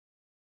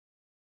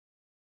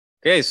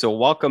Okay, so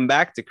welcome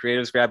back to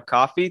Creatives Grab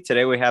Coffee.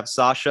 Today we have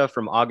Sasha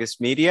from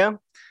August Media.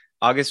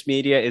 August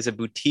Media is a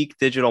boutique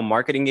digital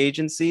marketing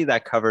agency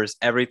that covers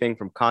everything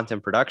from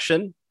content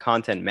production,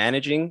 content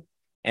managing,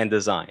 and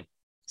design.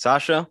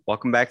 Sasha,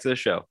 welcome back to the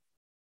show.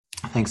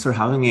 Thanks for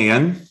having me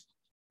again.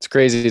 It's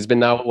crazy. It's been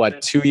now,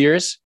 2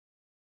 years?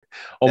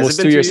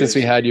 Almost 2 years since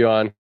we had you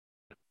on.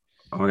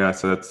 Oh my God,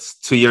 so that's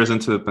 2 years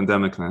into the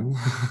pandemic, man.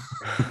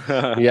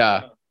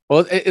 Yeah.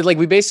 Well,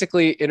 we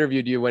basically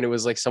interviewed you when it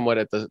was like somewhat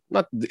at the,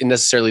 not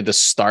necessarily the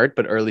start,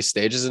 but early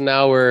stages. And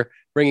now we're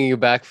bringing you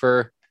back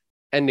for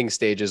ending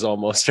stages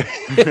almost.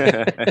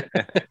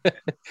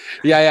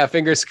 Yeah.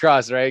 Fingers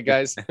crossed, right,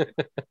 guys?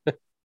 But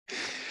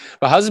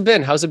how's it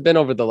been? How's it been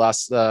over the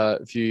last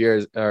few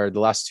years or the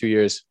last 2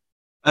 years?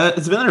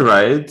 It's been all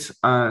right.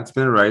 It's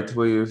been all right.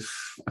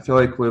 I feel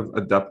like we've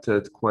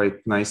adapted quite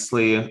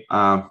nicely,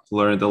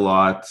 learned a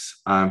lot,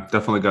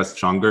 definitely got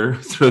stronger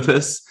through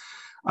this.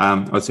 I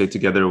would say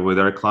together with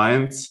our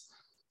clients.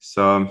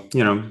 So,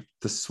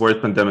 this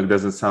word pandemic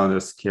doesn't sound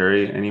as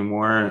scary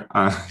anymore.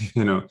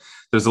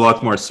 There's a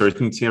lot more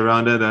certainty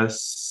around it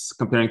as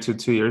comparing to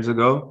 2 years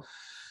ago.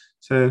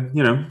 So,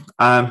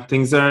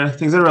 things are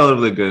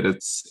relatively good.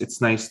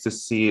 It's nice to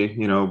see,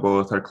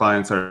 both our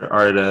clients, our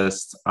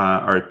artists,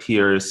 our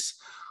peers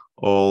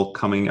all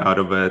coming out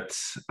of it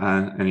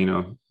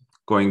and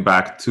going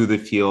back to the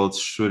field,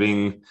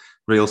 shooting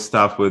real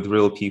stuff with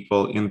real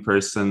people in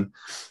person.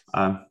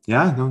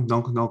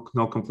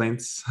 No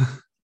complaints.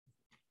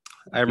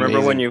 I remember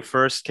when you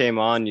first came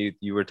on,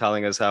 you were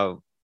telling us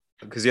how,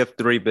 because you have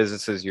 3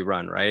 businesses you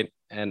run, right?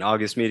 And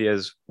August Media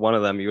is one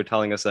of them. You were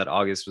telling us that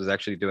August was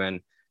actually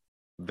doing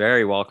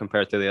very well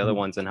compared to the other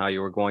ones, and how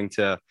you were going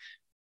to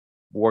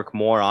work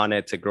more on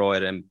it to grow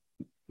it and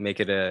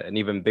make it an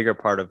even bigger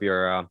part of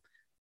your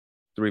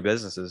 3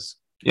 businesses.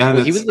 Yeah,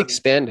 well, he was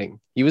expanding.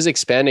 He was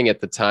expanding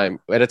at a time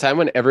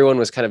when everyone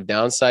was kind of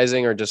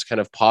downsizing or just kind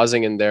of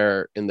pausing in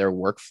their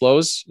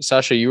workflows.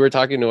 Sasha, you were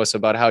talking to us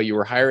about how you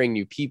were hiring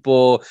new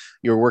people.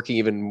 You were working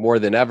even more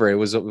than ever. It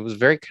was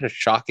very kind of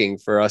shocking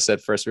for us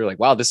at first. We were like,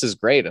 "Wow, this is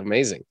great,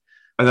 amazing."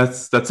 And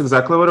that's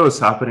exactly what was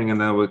happening.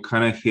 And then we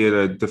kind of hit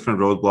a different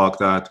roadblock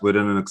that we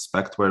didn't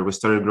expect, where we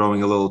started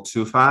growing a little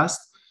too fast.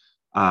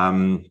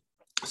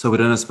 So we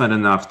didn't spend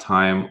enough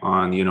time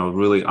on,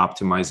 really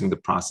optimizing the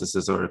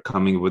processes or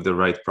coming with the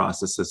right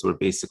processes. We're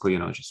basically,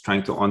 just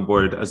trying to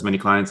onboard as many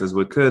clients as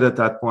we could at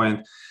that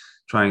point,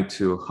 trying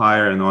to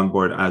hire and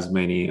onboard as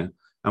many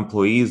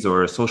employees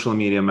or social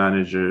media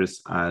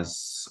managers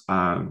as,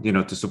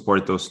 to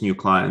support those new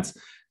clients.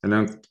 And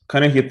then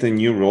kind of hit the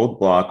new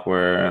roadblock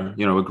where,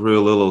 we grew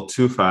a little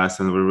too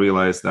fast, and we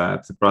realized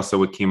that the process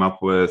we came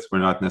up with were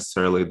not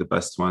necessarily the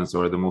best ones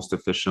or the most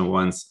efficient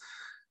ones.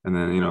 And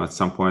then, at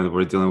some point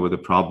we're dealing with a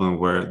problem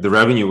where the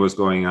revenue was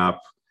going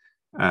up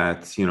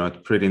at, a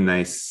pretty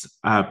nice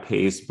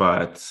pace,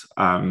 but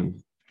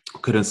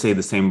couldn't say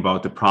the same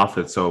about the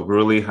profit. So we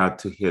really had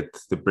to hit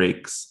the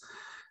brakes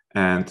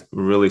and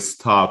really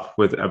stop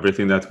with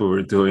everything that we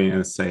were doing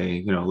and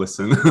say,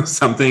 listen,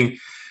 something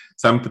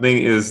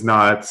is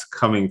not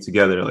coming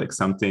together. Like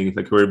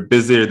we're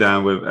busier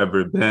than we've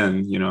ever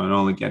been, and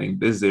only getting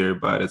busier,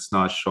 but it's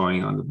not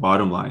showing on the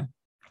bottom line.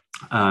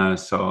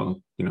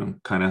 So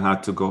kind of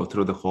had to go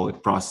through the whole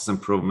process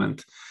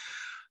improvement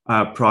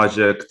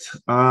project,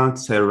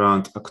 say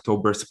around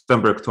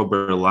September,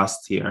 October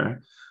last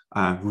year,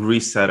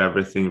 reset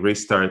everything,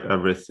 restart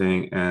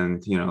everything.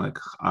 And,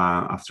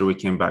 after we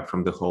came back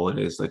from the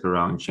holidays, like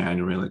around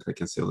January, I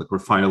can say, we're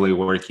finally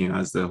working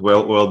as the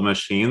well-oiled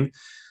machine,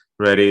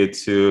 ready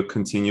to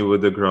continue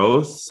with the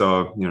growth.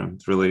 So,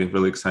 really,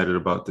 really excited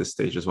about this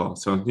stage as well.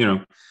 So,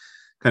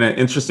 kind of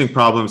interesting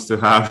problems to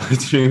have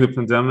during the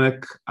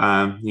pandemic,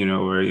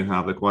 where you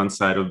have one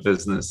side of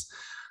business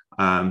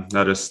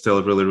that is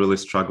still really, really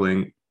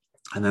struggling.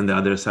 And then the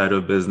other side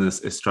of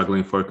business is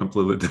struggling for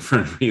completely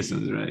different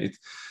reasons, right?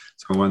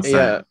 So on one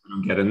side, we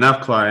don't get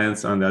enough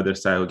clients. On the other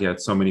side, we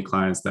get so many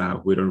clients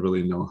that we don't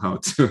really know how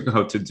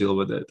to deal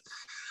with it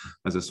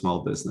as a small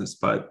business.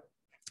 But,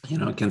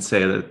 I can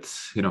say that,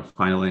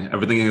 finally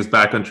everything is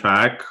back on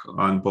track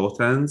on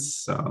both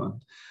ends.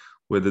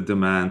 With the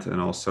demand and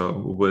also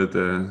with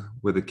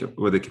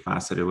the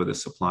capacity, with the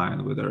supply,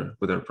 and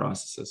with our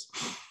processes.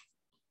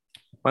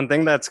 One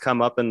thing that's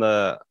come up in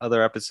the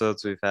other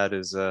episodes we've had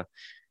is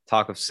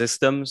talk of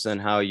systems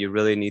and how you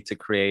really need to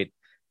create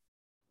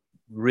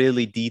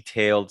really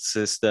detailed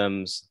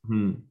systems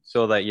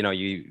so that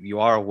you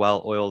are a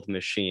well-oiled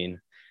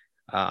machine.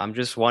 I'm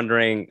just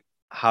wondering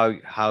how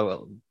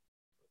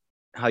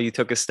you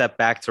took a step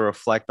back to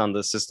reflect on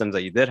the systems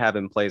that you did have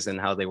in place and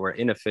how they were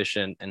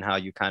inefficient, and how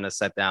you kind of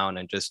sat down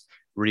and just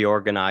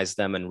reorganized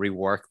them and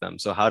reworked them.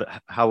 So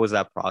how was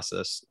that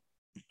process?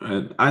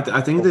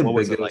 I think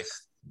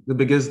the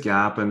biggest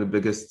gap and the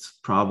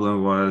biggest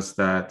problem was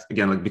that,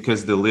 again,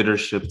 because the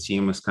leadership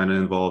team is kind of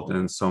involved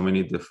in so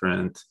many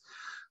different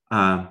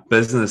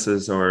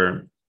businesses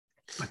or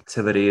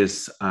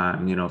activities,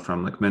 from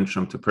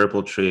Mintram to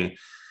Purple Tree.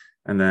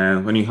 And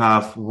then when you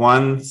have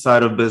one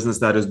side of business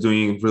that is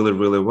doing really,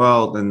 really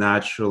well, then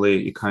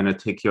naturally you kind of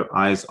take your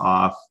eyes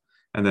off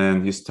and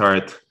then you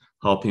start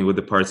helping with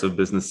the parts of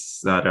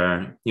business that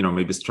are,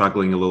 maybe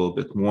struggling a little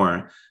bit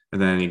more,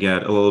 and then you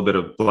get a little bit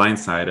of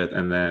blindsided,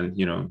 and then,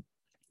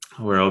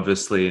 we're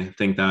obviously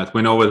think that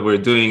we know what we're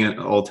doing at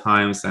all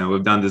times, and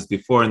we've done this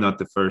before, not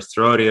the first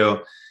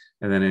rodeo,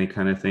 and then any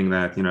kind of thing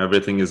that,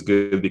 everything is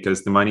good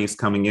because the money is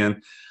coming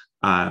in.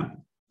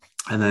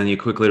 And then you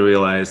quickly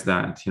realize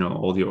that,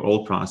 all your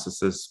old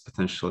processes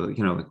potentially,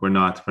 like we're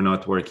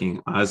not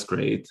working as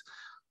great.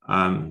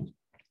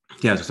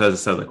 So as I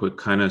said, like we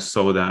kind of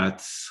saw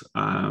that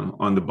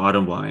on the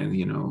bottom line,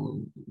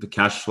 the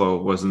cash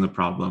flow wasn't the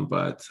problem,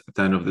 but at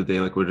the end of the day,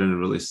 like we didn't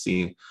really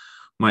see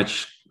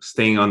much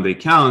staying on the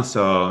account.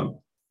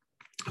 So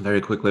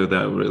very quickly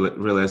that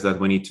realized that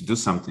we need to do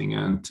something,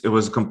 and it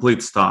was a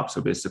complete stop.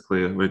 So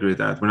basically we agreed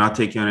that we're not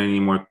taking on any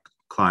more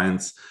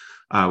clients.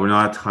 We're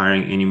not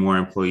hiring any more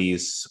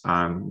employees.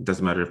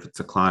 Doesn't matter if it's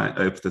a client,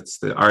 if it's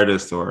the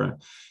artist or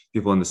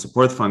people in the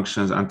support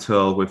functions,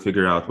 until we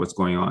figure out what's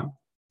going on.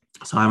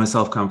 So I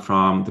myself come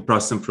from the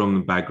process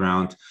improvement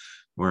background,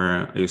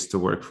 where I used to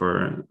work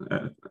for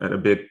a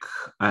big,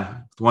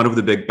 one of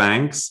the big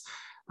banks,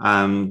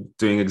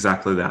 doing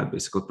exactly that,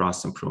 basically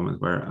process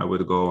improvement, where I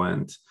would go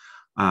and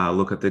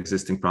look at the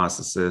existing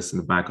processes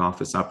and the back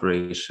office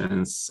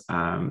operations,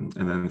 and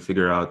then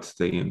figure out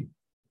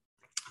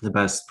the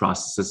best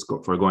processes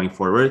for going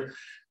forward.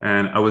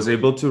 And I was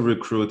able to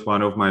recruit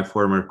one of my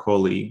former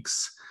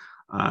colleagues,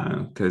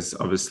 because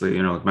obviously,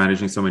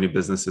 managing so many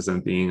businesses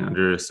and being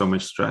under so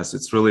much stress,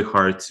 it's really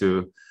hard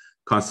to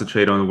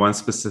concentrate on one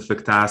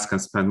specific task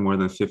and spend more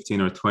than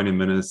 15 or 20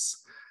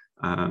 minutes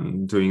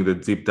doing the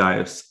deep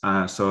dives.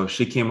 So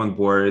she came on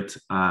board.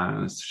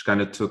 She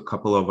kind of took a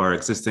couple of our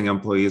existing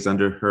employees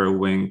under her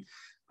wing,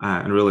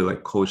 and really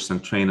like coached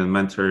and trained and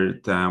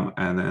mentored them.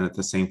 And then at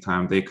the same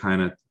time, they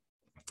kind of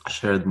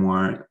shared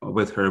more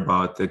with her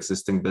about the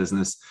existing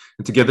business,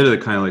 and together they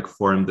kind of like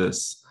formed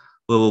this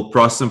little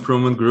process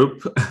improvement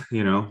group,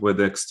 with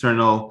the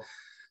external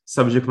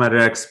subject matter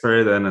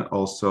expert, and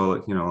also,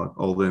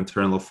 all the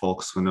internal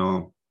folks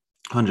who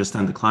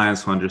understand the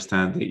clients, who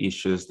understand the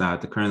issues that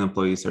the current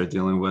employees are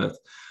dealing with.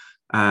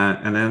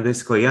 And then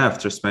basically,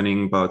 after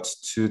spending about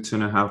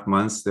 2.5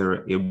 months, they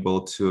were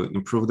able to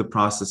improve the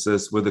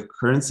processes with the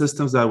current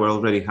systems that we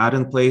already had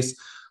in place,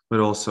 but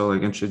also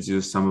like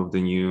introduce some of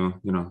the new,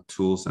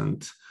 tools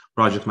and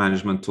project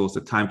management tools,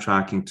 the time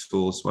tracking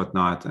tools,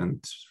 whatnot,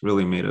 and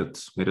really made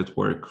it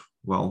work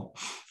well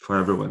for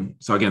everyone.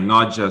 So again,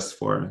 not just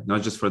for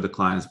the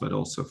clients, but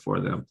also for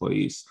the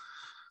employees.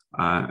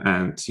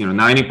 And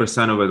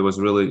 90% of it was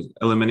really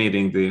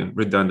eliminating the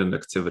redundant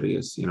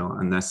activities,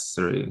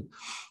 unnecessary,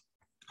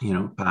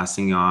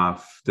 passing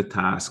off the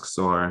tasks,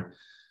 or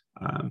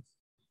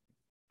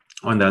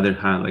on the other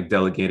hand, like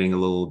delegating a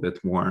little bit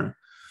more.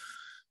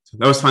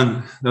 That was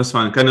fun.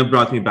 It kind of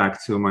brought me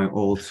back to my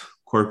old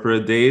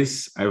corporate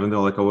days, even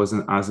though like I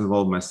wasn't as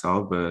involved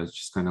myself, but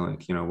just kind of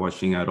like,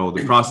 watching at all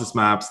the process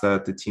maps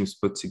that the teams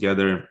put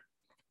together,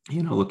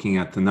 looking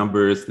at the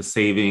numbers, the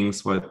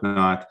savings,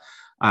 whatnot.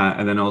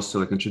 And then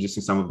also like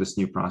introducing some of this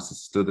new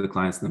process to the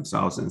clients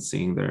themselves and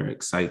seeing their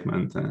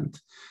excitement and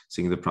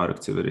seeing the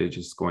productivity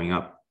just going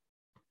up.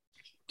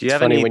 Do you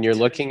have funny any when you're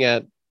looking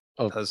at,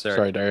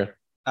 sorry, Dario.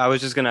 I was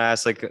just going to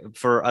ask, like,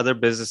 for other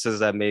businesses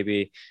that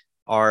maybe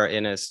are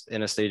in a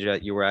stage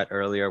that you were at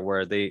earlier,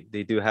 where they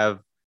do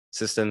have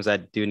systems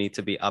that do need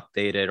to be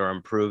updated or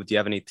improved, do you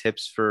have any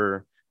tips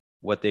for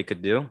what they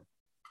could do?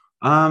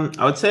 I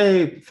would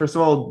say, first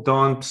of all,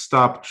 don't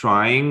stop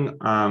trying.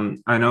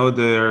 I know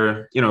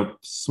there,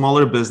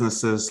 smaller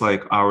businesses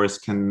like ours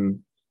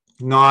can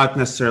not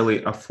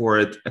necessarily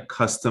afford a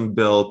custom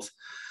built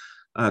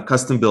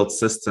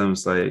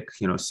systems like,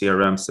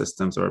 CRM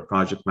systems or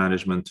project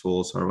management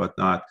tools or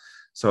whatnot.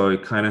 So you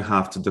kind of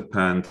have to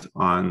depend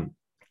on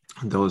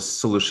those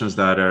solutions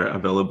that are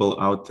available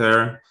out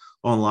there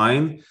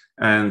online.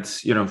 And,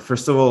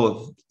 first of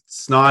all,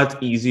 it's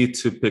not easy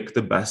to pick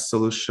the best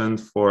solution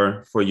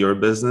for your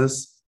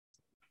business.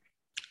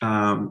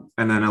 And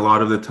then a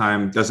lot of the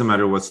time, doesn't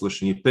matter what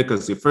solution you pick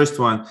as your first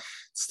one, it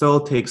still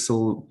takes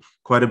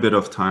quite a bit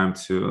of time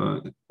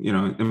to,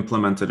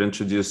 implement it,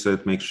 introduce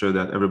it, make sure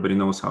that everybody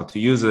knows how to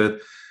use it.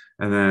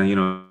 And then,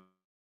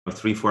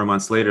 3-4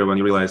 months later, when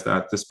you realize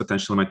that this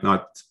potentially might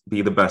not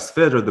be the best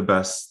fit or the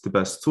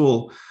best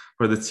tool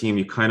for the team,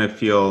 you kind of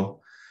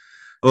feel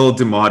a little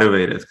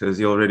demotivated because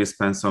you already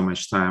spent so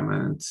much time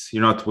and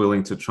you're not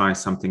willing to try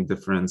something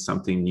different,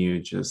 something new,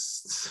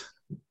 just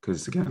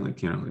because again,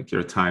 like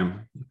your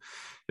time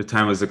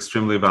is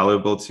extremely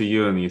valuable to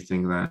you, and you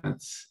think that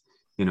it's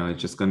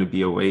just going to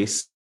be a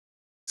waste.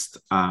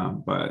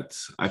 But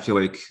I feel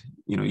like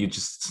you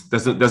just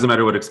doesn't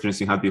matter what experience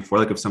you had before.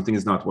 Like if something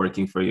is not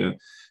working for you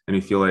and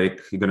you feel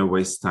like you're going to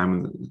waste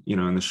time,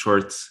 in the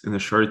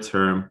short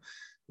term,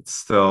 it's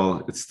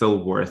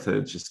still worth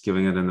it, just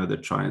giving it another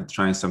try and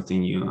trying something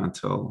new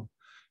until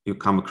you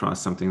come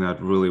across something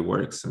that really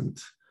works and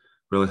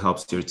really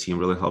helps your team,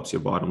 really helps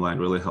your bottom line,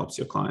 really helps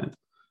your client.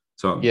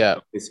 So yeah,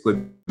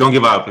 basically don't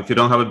give up. If you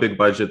don't have a big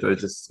budget, that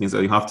just means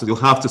that you'll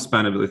have to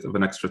spend a bit of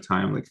an extra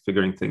time like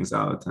figuring things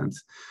out and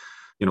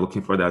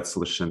looking for that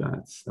solution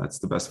that's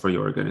the best for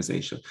your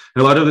organization.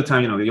 And a lot of the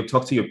time, you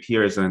talk to your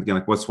peers, and again,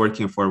 like what's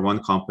working for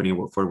one company,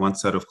 for one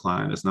set of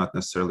client, is not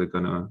necessarily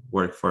going to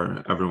work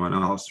for everyone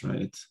else,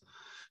 right?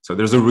 So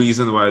there's a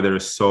reason why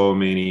there's so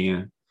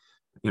many,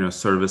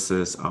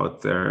 services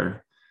out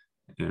there,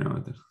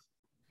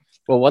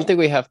 Well, one thing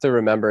we have to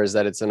remember is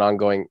that it's an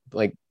ongoing,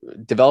 like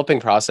developing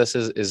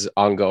processes is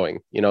ongoing,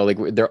 like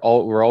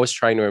we're always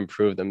trying to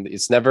improve them.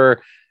 It's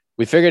never,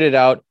 we figured it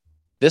out,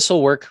 this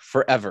will work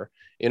forever,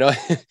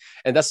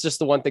 and that's just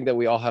the one thing that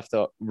we all have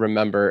to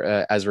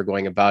remember as we're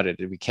going about it.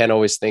 We can't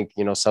always think,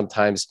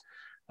 sometimes,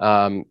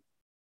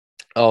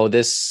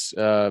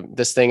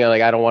 this thing,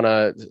 like, I don't want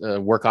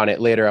to work on it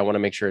later. I want to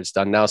make sure it's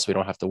done now so we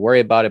don't have to worry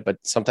about it. But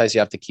sometimes you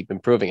have to keep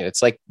improving it.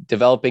 It's like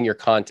developing your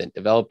content,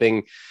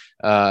 developing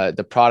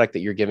the product that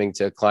you're giving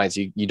to clients.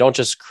 You don't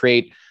just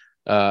create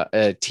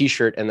a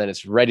t-shirt and then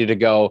it's ready to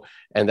go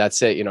and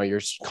that's it.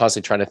 You're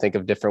constantly trying to think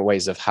of different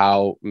ways of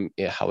how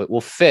it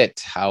will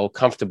fit, how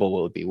comfortable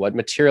will it be, what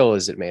material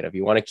is it made of.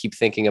 You want to keep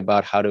thinking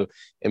about how to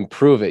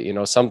improve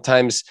it.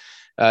 Sometimes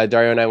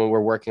Dario and I, when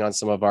we're working on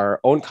some of our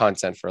own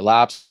content for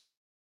Laps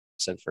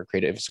and for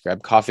Creative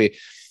Scribe Coffee,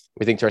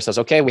 we think to ourselves,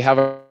 okay, we have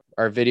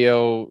our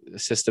video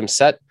system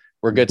set,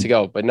 we're good to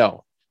go. But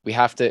no, we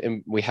have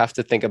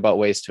to think about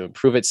ways to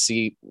improve it,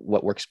 see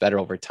what works better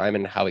over time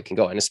and how it can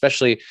go. And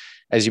especially,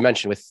 as you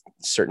mentioned, with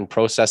certain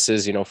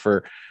processes,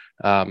 for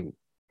like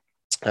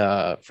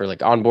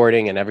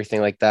onboarding and everything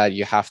like that,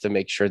 you have to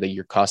make sure that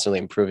you're constantly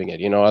improving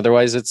it.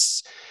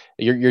 Otherwise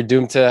you're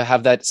doomed to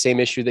have that same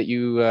issue that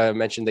you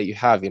mentioned that you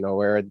have,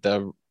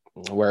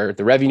 where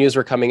the revenues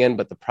were coming in,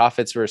 but the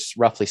profits were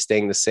roughly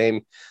staying the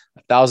same.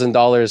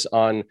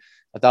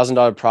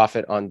 $1,000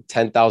 profit on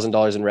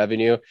 $10,000 in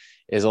revenue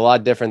is a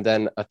lot different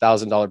than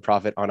 $1,000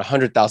 profit on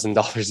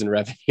 $100,000 in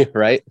revenue,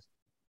 right?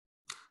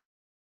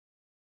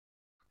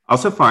 I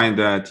also find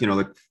that,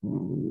 like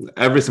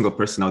every single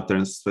person out there,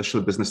 and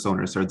especially business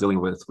owners, are dealing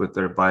with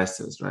their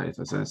biases, right?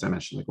 As I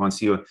mentioned, like once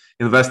you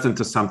invest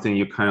into something,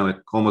 you kind of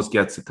like almost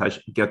get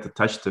the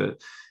touch to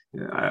it.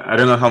 I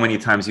don't know how many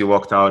times you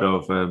walked out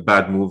of a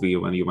bad movie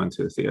when you went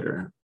to the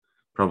theater.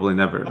 Probably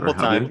never. A couple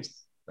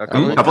times. A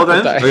couple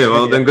times? Okay,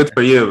 well, then good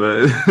for you.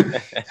 But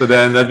so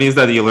then that means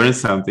that you learned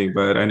something.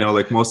 But I know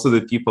like most of the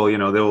people, they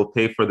will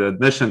pay for the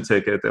admission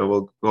ticket. They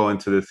will go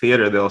into the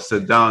theater. They'll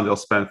sit down. They'll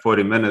spend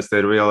 40 minutes.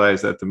 They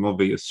realize that the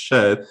movie is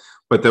shit,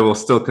 but they will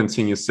still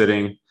continue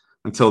sitting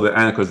until the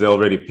end because they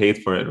already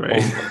paid for it,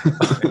 right?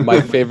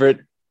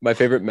 My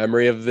favorite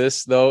memory of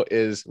this, though,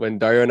 is when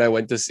Dario and I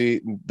went to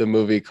see the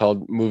movie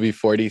called Movie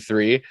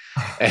 43,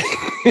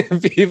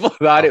 and people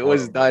thought it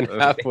was done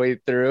halfway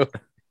through,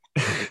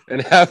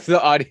 and half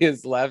the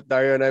audience left.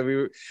 Dario and I,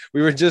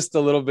 we were just a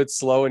little bit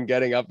slow in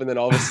getting up, and then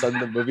all of a sudden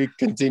the movie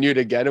continued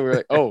again, and we were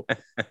like, "Oh,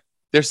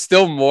 there's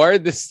still more."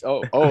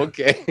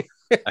 Okay.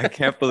 I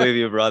can't believe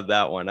you brought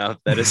that one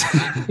up. That is,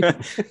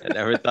 I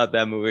never thought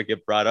that movie would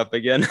get brought up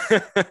again.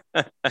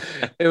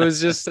 It was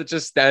just such a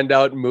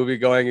standout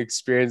movie-going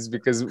experience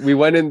because we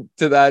went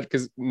into that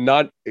because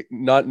not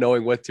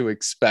knowing what to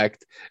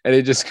expect, and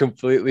it just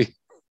completely.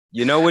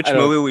 You know which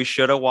movie we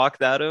should have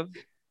walked out of?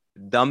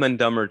 Dumb and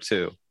Dumber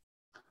 2.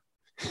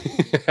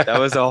 That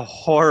was a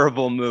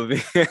horrible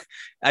movie.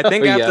 I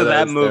think after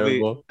that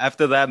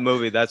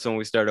movie, that's when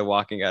we started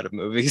walking out of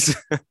movies.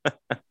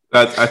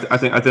 I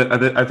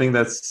think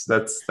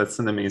that's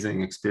an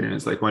amazing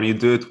experience. Like when you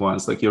do it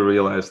once, like you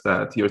realize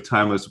that your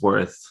time is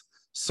worth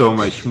so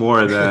much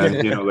more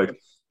than like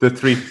the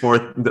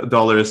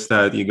 $3-4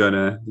 that you're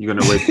gonna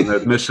waste on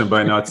admission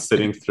by not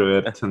sitting through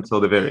it until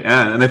the very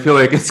end. And I feel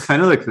like it's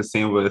kind of like the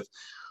same with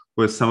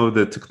some of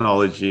the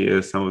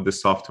technology, some of the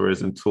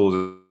softwares and tools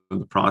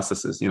and the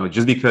processes.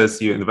 Just because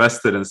you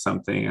invested in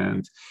something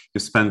and you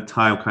spend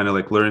time kind of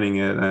like learning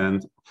it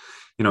and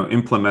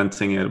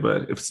implementing it,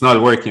 but if it's not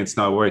working, it's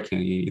not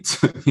working. You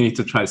need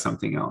to try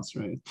something else,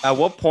 right? At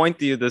what point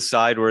do you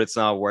decide where it's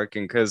not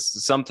working? Because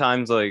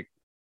sometimes like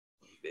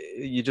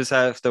you just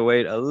have to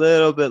wait a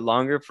little bit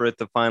longer for it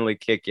to finally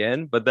kick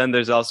in, but then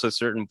there's also a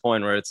certain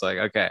point where it's like,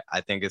 okay,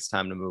 I think it's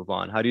time to move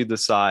on. How do you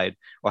decide,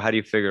 or how do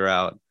you figure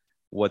out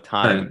what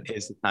time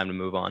is the time to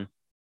move on?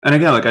 And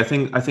again, like I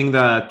think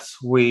that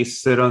we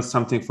sit on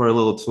something for a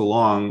little too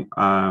long.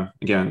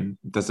 Again,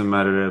 it doesn't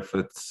matter if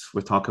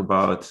we talk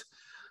about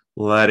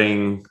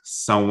letting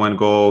someone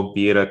go,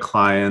 be it a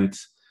client,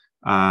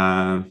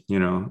 a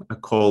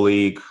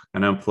colleague,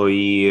 an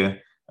employee, a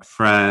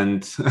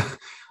friend,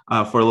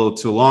 for a little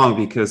too long,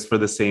 because for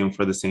the same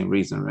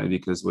reason, right?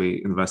 Because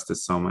we invested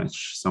so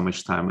much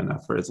time and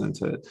efforts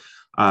into it.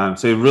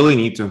 So you really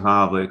need to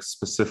have like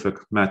specific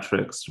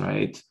metrics,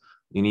 right?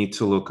 You need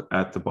to look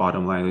at the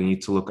bottom line. You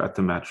need to look at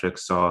the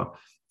metrics. So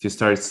if you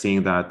start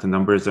seeing that the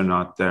numbers are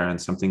not there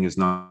and something is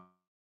not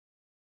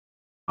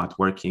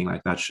working,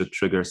 like that should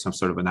trigger some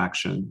sort of an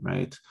action,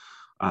 right?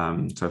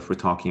 So if we're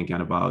talking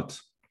again about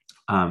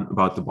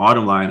the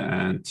bottom line,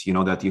 and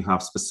that you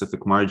have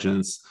specific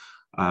margins,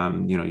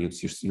 you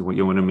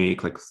want to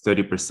make like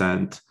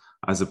 30%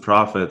 as a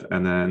profit,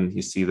 and then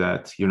you see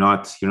that you're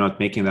not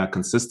making that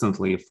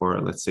consistently for,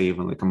 let's say,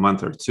 even like a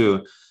month or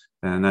two,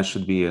 and that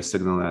should be a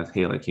signal that,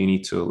 hey, like you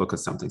need to look at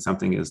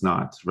something is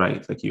not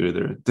right. Like you're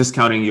either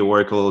discounting your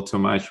work a little too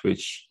much,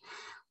 which,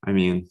 I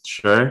mean,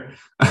 sure,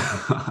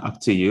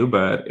 up to you,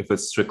 but if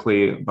it's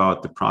strictly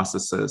about the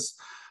processes,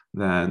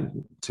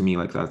 then to me,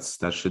 like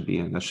that should be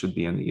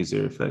an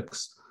easier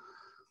fix.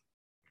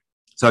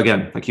 So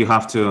again, like you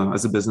have to,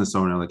 as a business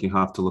owner, like you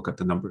have to look at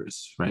the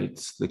numbers, right?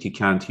 Like you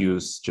can't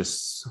use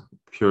just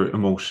pure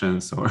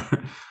emotions or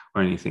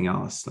anything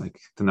else. Like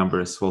the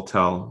numbers will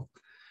tell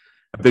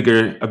a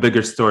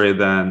bigger story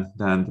than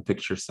the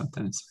picture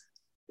sometimes.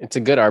 It's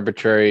a good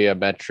arbitrary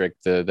metric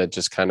that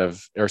just kind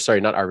of, or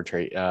sorry, not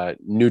arbitrary,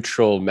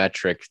 neutral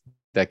metric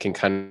that can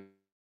kind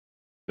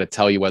of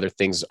tell you whether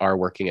things are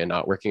working and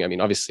not working. I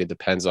mean, obviously it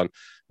depends on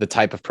the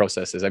type of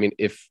processes. I mean,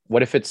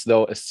 what if it's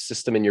though a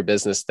system in your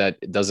business that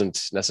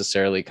doesn't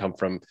necessarily come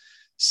from,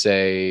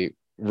 say,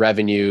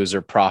 revenues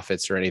or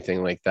profits or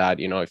anything like that?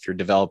 You know, if you're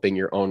developing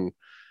your own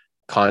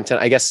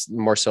content, I guess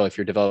more so if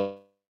you're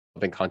developing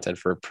content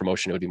for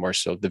promotion, it would be more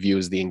so the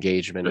views, the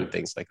engagement, and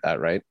things like that,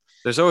 right?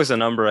 There's always a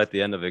number at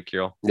the end of it,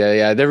 Kirill.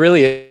 Yeah, there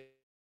really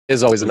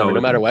is always a number,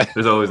 no matter what.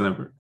 There's always a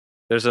number.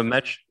 There's a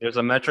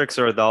metrics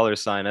or a dollar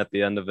sign at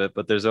the end of it,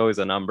 but there's always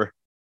a number.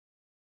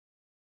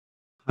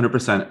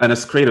 100%. And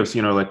as creatives,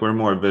 you know, like we're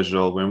more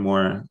visual, we're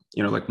more,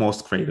 you know, like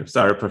most creatives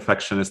are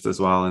perfectionists as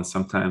well. And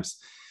sometimes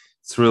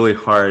it's really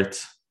hard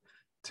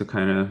to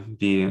kind of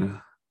be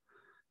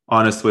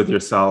honest with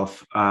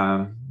yourself. You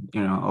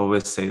know, I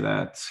always say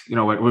that, you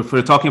know, if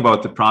we're talking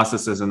about the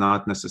processes and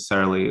not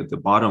necessarily the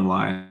bottom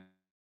line,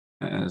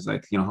 it's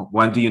like, you know,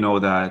 when do you know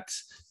that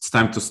it's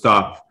time to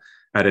stop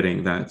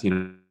editing, that,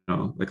 you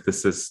know, like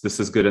this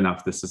is good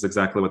enough. This is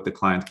exactly what the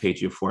client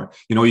paid you for.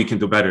 You know, you can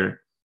do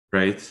better,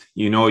 right?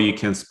 You know, you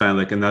can spend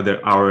like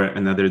another hour,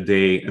 another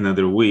day,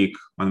 another week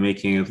on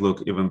making it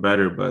look even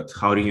better. But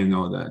how do you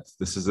know that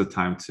this is the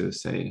time to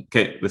say,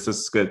 okay, this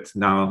is good.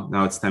 Now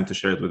it's time to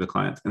share it with the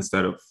client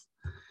instead of,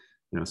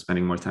 you know,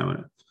 spending more time on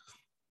it.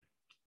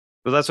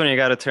 Well, that's when you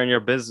got to turn your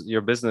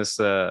business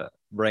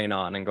brain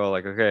on and go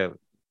like, okay,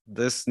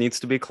 this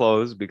needs to be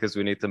closed because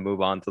we need to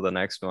move on to the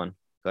next one.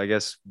 So I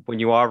guess when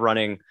you are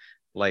running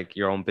like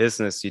your own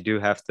business, you do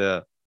have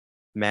to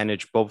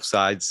manage both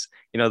sides.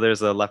 You know,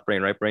 there's a left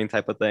brain, right brain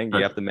type of thing.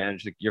 You have to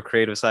manage your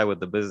creative side with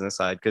the business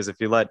side, because if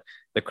you let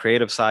the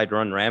creative side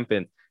run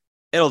rampant,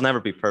 it'll never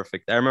be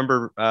perfect. I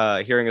remember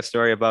hearing a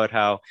story about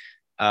how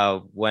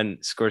when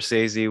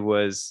Scorsese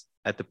was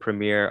at the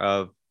premiere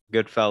of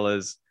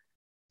Goodfellas,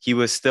 he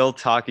was still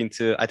talking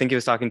to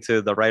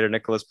the writer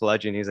Nicholas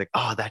Pileggi, and he's like,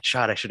 oh, that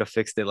shot, I should have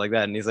fixed it like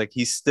that. And he's like,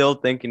 he's still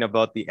thinking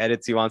about the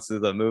edits he wants to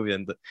the movie.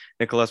 And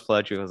Nicholas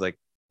Pileggi was like,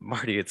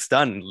 Marty, it's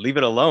done. Leave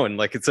it alone.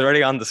 Like, it's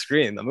already on the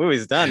screen. The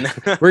movie's done.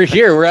 We're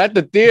here. We're at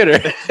the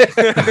theater.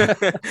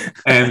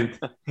 And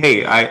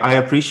hey, I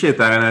appreciate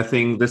that. And I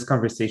think these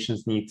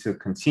conversations need to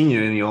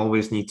continue, and you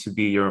always need to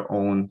be your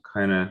own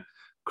kind of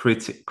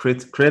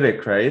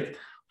critic, right?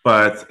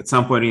 But at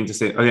some point you need to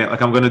say, okay,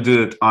 like I'm going to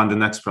do it on the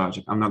next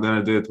project. I'm not going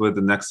to do it with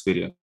the next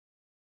video.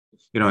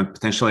 You know, and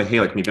potentially,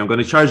 hey, like maybe I'm going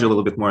to charge you a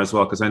little bit more as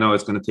well, because I know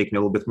it's going to take me a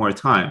little bit more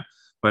time,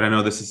 but I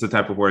know this is the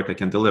type of work I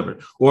can deliver.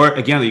 Or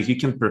again, if you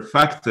can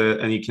perfect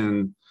it and you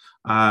can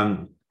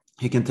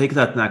take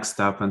that next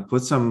step and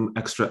put some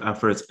extra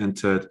efforts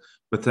into it.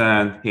 But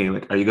then, hey,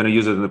 like, are you going to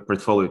use it in the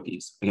portfolio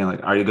piece? Again,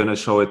 like, are you going to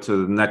show it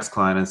to the next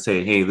client and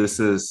say, hey, this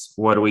is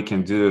what we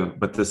can do,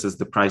 but this is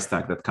the price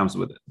tag that comes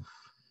with it?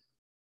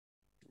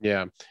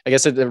 Yeah, I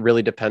guess it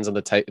really depends on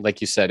the type.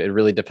 Like you said, it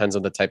really depends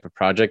on the type of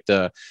project.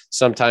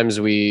 Sometimes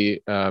we've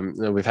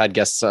had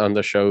guests on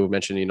the show who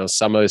mentioned, you know,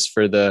 some is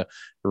for the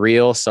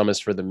reel, some is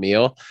for the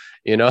meal,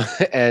 you know,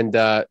 and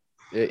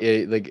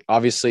like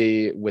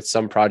obviously with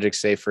some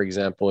projects, say for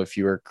example, if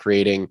you were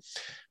creating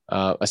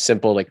a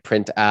simple like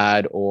print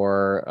ad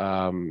or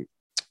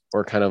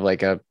kind of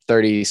like a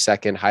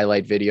 30-second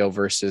highlight video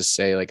versus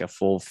say like a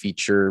full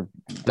feature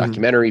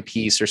documentary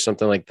piece or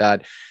something like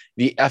that,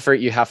 the effort,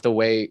 you have to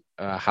weigh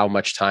how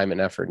much time and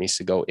effort needs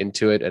to go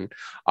into it. And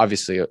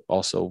obviously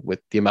also with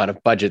the amount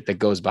of budget that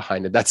goes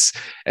behind it. That's,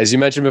 as you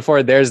mentioned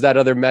before, there's that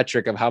other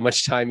metric of how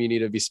much time you need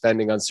to be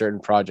spending on certain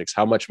projects,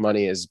 how much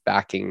money is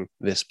backing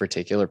this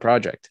particular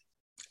project.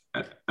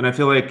 And I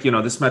feel like, you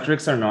know, these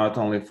metrics are not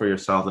only for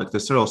yourself, like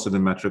these are also the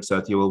metrics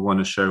that you will want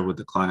to share with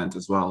the client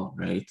as well,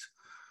 right?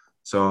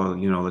 So,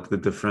 you know, like the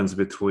difference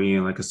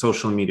between like a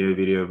social media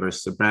video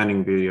versus a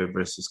branding video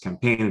versus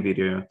campaign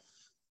video.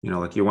 You know,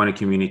 like you want to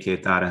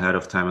communicate that ahead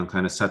of time and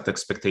kind of set the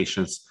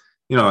expectations,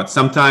 you know,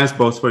 sometimes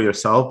both for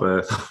yourself,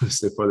 but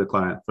obviously for the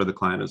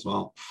client as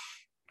well.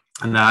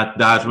 And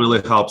that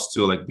really helps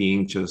to like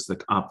being just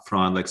like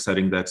upfront, like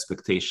setting the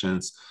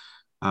expectations.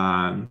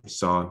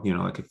 So, you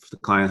know, like if the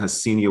client has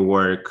seen your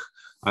work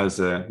as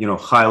a, you know,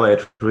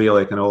 highlight reel,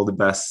 like, and all the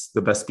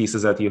best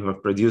pieces that you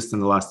have produced in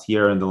the last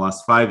year and the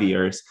last 5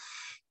 years,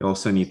 you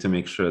also need to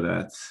make sure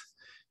that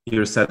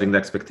you're setting the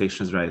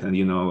expectations right, and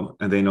you know,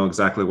 and they know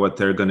exactly what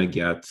they're going to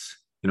get,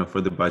 you know,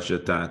 for the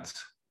budget that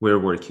we're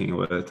working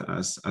with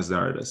as the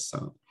artists.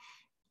 So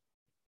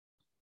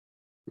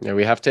Yeah,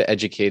 we have to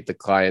educate the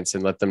clients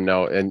and let them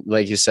know. And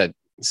like you said,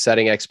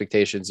 setting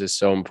expectations is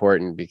so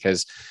important,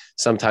 because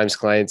sometimes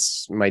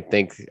clients might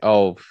think,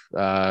 oh,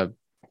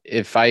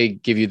 if I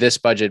give you this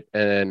budget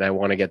and I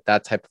want to get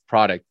that type of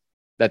product,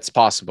 that's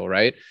possible,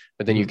 right?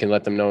 But then you can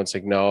let them know it's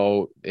like,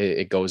 no,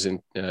 it goes in,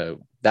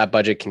 that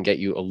budget can get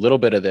you a little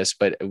bit of this,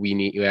 but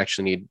you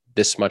actually need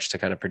this much to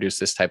kind of produce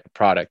this type of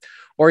product.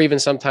 Or even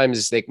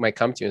sometimes they might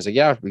come to you and say,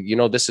 yeah,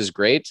 this is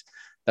great.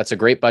 That's a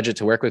great budget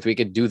to work with. We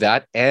could do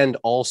that. And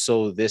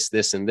also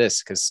this, and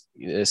this, because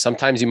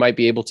sometimes you might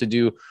be able to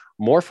do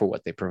more for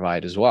what they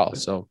provide as well.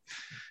 So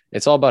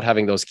it's all about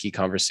having those key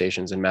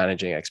conversations and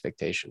managing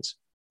expectations.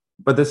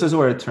 But this is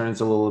where it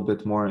turns a little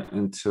bit more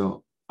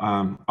into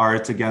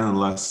art again, and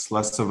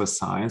less of a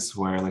science,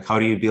 where like, how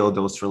do you build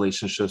those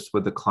relationships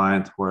with the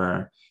client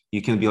where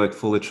you can be like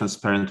fully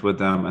transparent with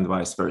them, and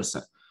vice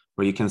versa,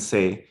 where you can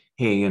say,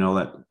 hey,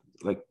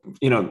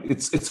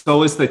 it's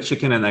always the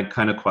chicken and egg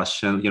kind of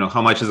question,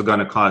 how much is it going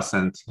to cost,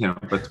 and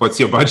but what's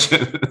your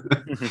budget?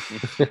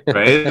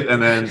 Right?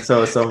 And then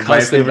so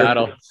my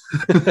favorite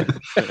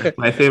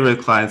my favorite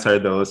clients are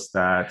those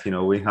that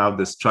we have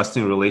this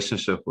trusting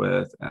relationship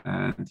with,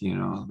 and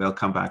they'll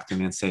come back to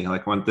me and say,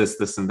 like, want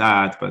this and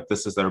that, but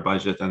this is their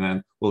budget, and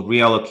then we'll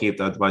reallocate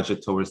that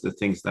budget towards the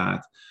things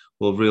that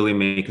will really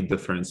make a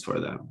difference for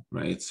them,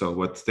 right? So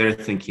what they're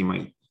thinking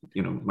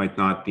might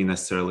not be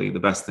necessarily the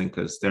best thing,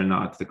 because they're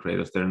not the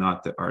creative, they're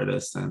not the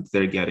artists, and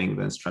they're getting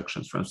the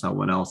instructions from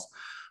someone else.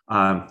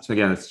 So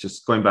again, it's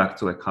just going back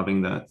to like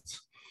having that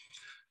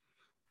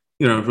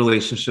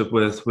relationship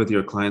with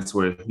your clients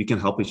where you can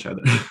help each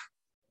other.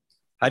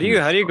 How do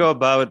you go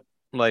about,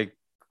 like,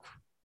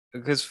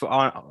 because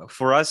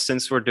for us,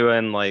 since we're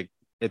doing like,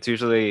 it's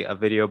usually a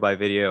video by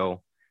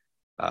video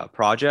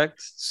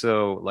project.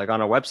 So like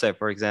on our website,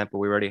 for example,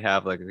 we already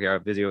have like our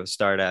video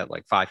start at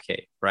like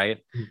 5K, right?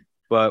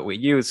 But with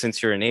you,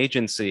 since you're an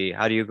agency,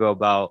 how do you go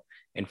about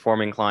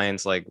informing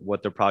clients like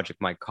what their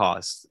project might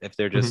cost, if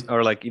they're just,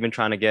 or like even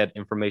trying to get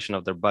information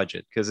of their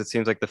budget? Because it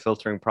seems like the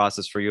filtering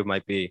process for you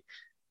might be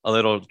a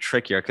little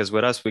trickier, because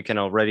with us, we can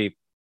already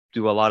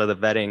do a lot of the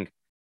vetting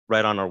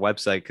right on our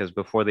website, because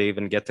before they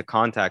even get to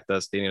contact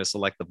us, they need to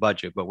select the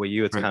budget. But with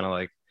you, it's kind of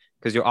like,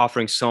 because you're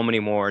offering so many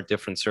more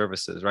different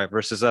services, right?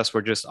 Versus us,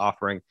 we're just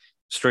offering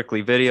strictly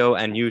video,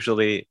 and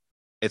usually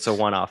it's a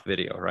one-off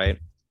video, right?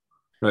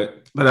 Right.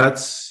 But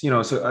that's,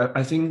 so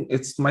I think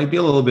it might be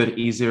a little bit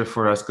easier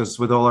for us, because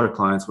with all our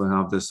clients, we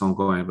have this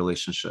ongoing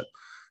relationship.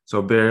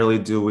 So barely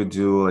do we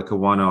do like a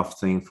one-off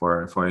thing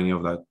for any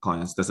of that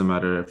clients. Doesn't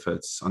matter if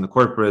it's on the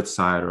corporate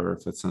side or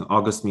if it's an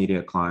August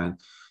Media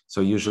client. So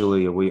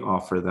usually we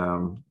offer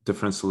them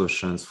different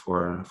solutions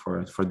for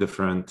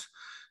different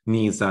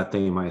needs that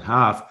they might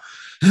have.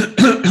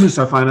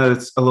 So I find that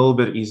it's a little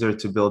bit easier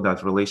to build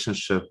that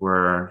relationship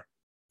where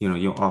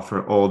you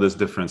offer all these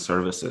different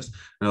services.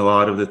 And a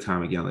lot of the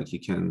time, again, like you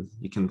can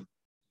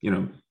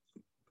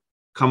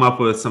come up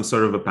with some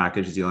sort of a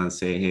package deal and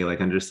say, hey,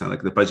 like, understand,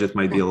 like the budget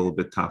might be a little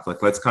bit tough.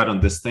 Like, let's cut on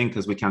this thing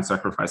because we can't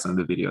sacrifice on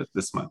the video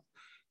this month.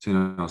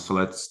 So, so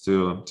let's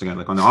do, so again,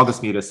 like on the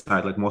August Media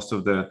side, like most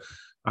of the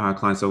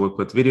clients that we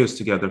put videos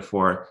together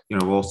for,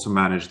 we'll also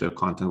manage their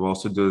content. We'll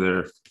also do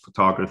their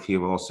photography.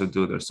 We'll also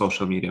do their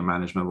social media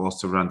management. We'll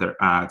also run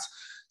their ads.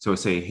 So we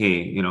say,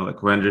 hey,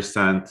 like we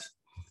understand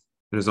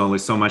there's only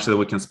so much that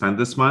we can spend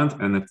this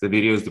month. And if the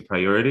video is the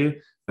priority,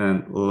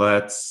 then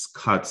let's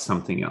cut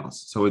something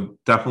else. So we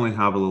definitely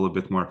have a little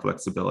bit more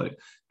flexibility.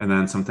 And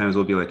then sometimes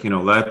we'll be like,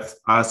 let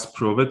us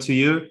prove it to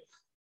you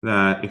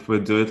that if we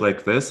do it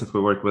like this, if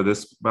we work with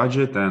this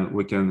budget, then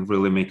we can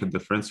really make a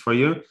difference for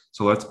you.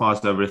 So let's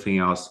pause everything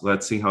else.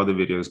 Let's see how the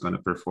video is going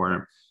to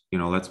perform.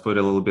 Let's put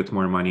a little bit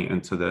more money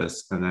into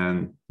this, and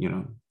then,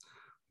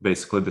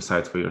 basically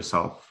decide for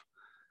yourself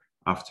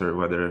after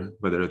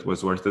whether it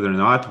was worth it or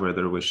not,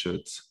 whether we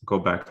should go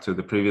back to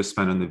the previous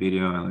spend on the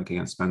video and, like,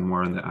 again, spend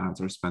more on the ads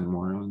or spend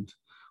more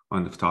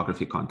on the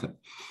photography content.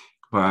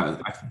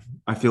 But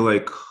I feel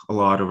like a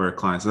lot of our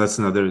clients, that's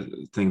another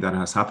thing that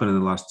has happened in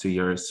the last 2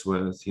 years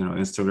with,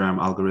 Instagram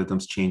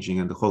algorithms changing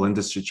and the whole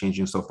industry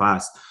changing so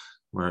fast,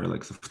 where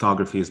like the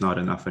photography is not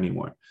enough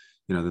anymore.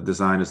 The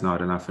design is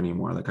not enough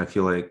anymore. Like, I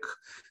feel like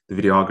the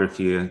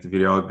videography, the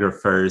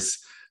videographers,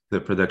 the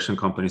production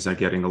companies are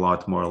getting a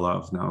lot more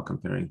love now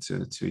comparing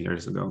to 2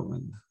 years ago.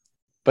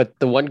 But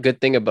the one good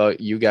thing about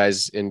you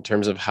guys in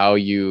terms of how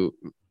you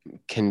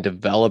can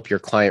develop your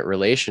client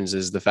relations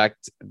is the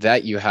fact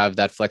that you have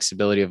that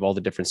flexibility of all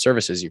the different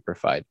services you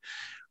provide.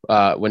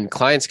 When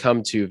clients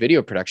come to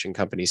video production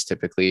companies,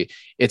 typically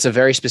it's a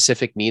very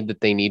specific need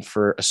that they need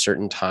for a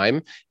certain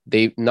time.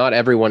 Not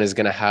everyone is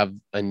going to have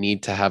a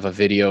need to have a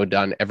video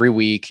done every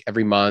week,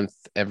 every month,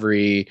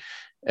 every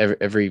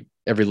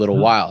little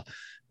while.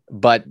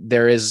 But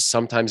there is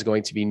sometimes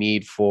going to be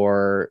need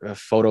for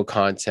photo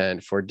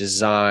content, for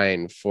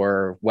design,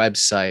 for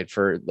website,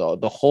 for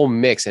the whole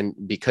mix. And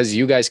because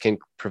you guys can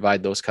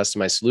provide those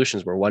customized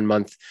solutions where 1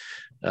 month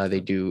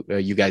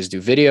you guys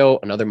do video,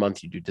 another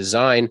month you do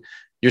design,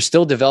 you're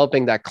still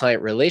developing that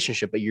client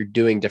relationship, but you're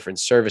doing different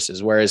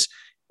services. Whereas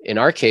in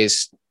our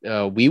case,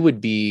 we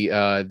would be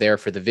there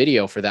for the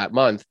video for that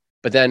month.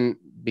 But then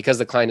because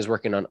the client is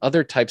working on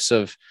other types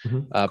of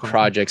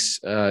projects,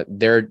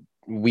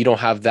 we don't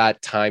have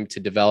that time to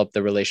develop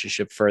the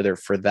relationship further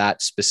for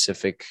that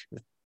specific,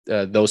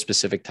 those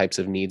specific types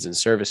of needs and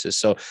services.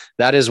 So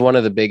that is one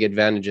of the big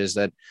advantages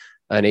that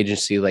an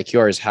agency like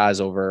yours has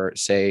over,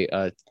 say,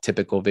 a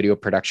typical video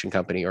production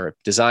company or a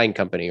design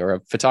company or a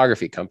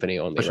photography company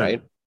only,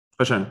 right?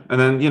 For sure. And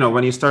then,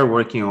 when you start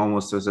working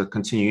almost as a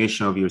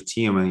continuation of your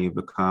team and you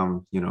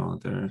become,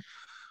 their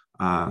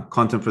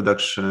content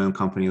production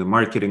company, the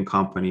marketing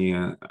company,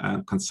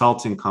 and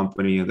consulting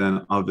company, and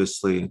then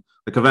obviously,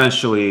 like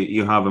eventually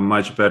you have a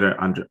much better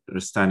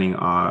understanding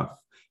of,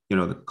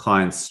 the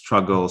client's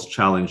struggles,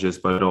 challenges,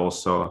 but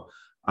also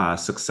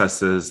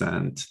successes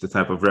and the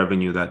type of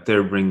revenue that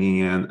they're bringing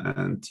in.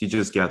 And you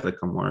just get like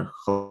a better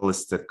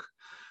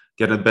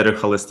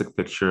holistic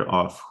picture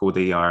of who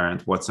they are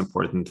and what's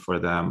important for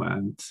them.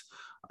 And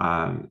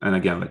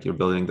again, like you're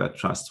building that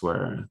trust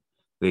where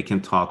they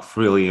can talk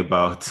freely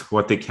about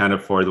what they can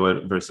afford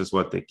versus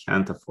what they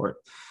can't afford.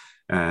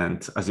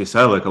 And as you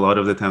said, like a lot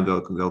of the time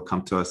they'll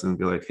come to us and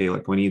be like, hey,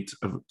 like we need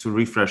to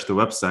refresh the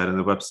website, and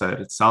the website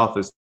itself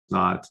is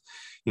not,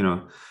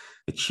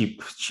 a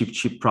cheap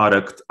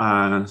product.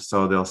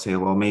 So they'll say,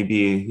 well,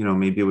 maybe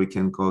we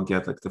can go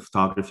get like the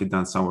photography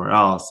done somewhere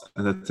else.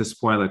 And at this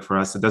point, like for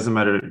us, it doesn't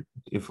matter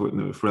if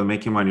we're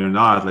making money or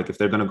not. Like if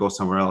they're going to go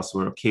somewhere else,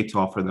 we're okay to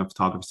offer them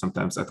photography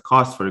sometimes at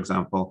cost, for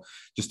example,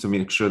 just to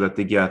make sure that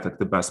they get like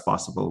the best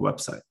possible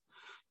website.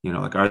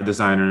 Like our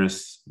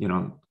designers,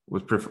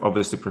 would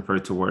obviously prefer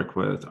to work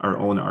with our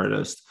own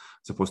artist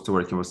as opposed to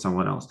working with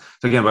someone else.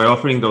 So again, by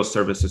offering those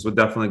services, we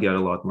definitely get a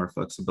lot more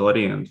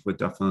flexibility, and we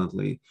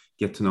definitely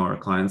get to know our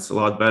clients a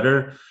lot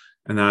better.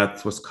 And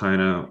that was kind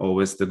of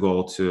always the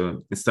goal,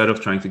 to, instead of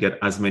trying to get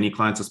as many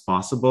clients as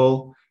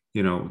possible,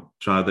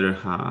 rather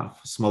have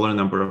a smaller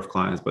number of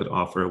clients, but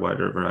offer a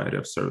wider variety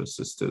of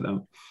services to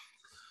them.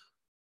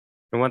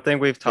 And one thing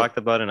we've talked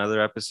about in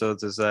other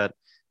episodes is that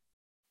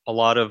a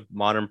lot of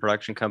modern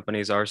production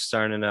companies are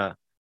starting to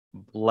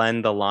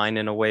blend the line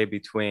in a way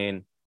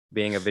between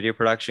being a video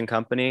production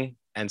company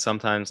and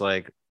sometimes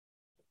like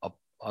a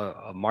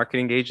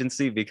marketing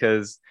agency,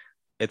 because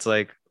it's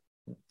like,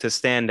 to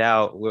stand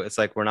out, it's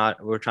like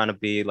we're trying to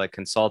be like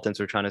consultants.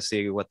 We're trying to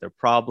see what their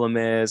problem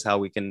is, how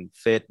we can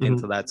fit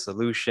into that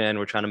solution.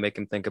 We're trying to make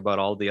them think about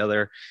all the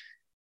other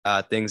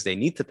things they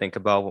need to think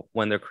about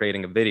when they're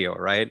creating a video,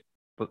 right?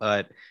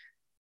 But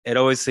it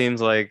always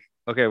seems like,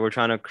 okay, we're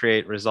trying to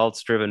create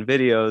results-driven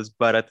videos,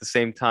 but at the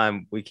same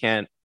time, we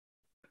can't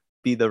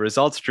be the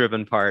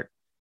results-driven part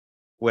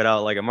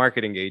without like a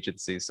marketing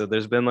agency. So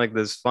there's been like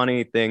this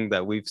funny thing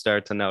that we've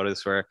started to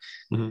notice where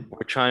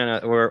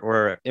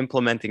we're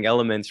implementing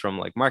elements from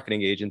like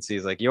marketing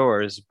agencies like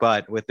yours,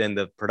 but within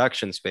the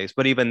production space.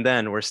 But even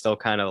then, we're still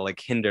kind of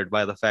like hindered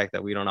by the fact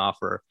that we don't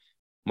offer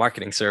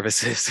marketing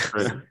services.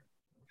 Right.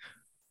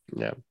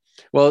 Yeah.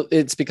 Well,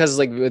 it's because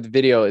like with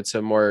video,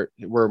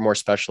 we're more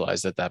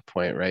specialized at that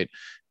point, right?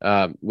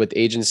 With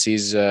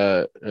agencies,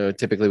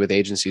 typically with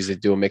agencies, they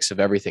do a mix of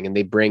everything, and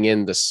they bring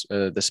in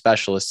the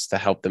specialists to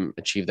help them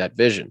achieve that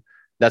vision.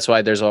 That's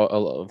why there's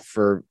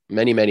for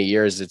many, many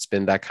years, it's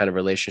been that kind of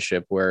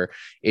relationship where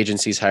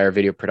agencies hire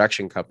video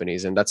production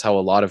companies. And that's how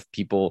a lot of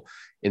people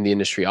in the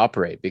industry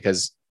operate,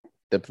 because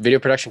the video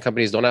production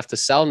companies don't have to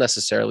sell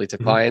necessarily to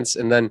clients.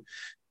 And then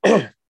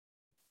the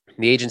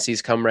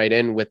agencies come right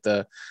in with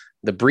the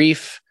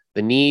brief,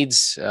 the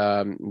needs.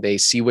 They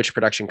see which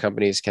production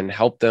companies can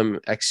help them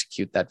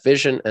execute that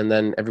vision, and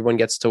then everyone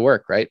gets to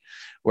work, right?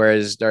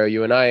 Whereas Dario,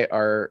 you and I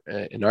are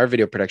in our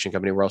video production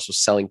company, we're also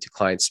selling to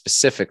clients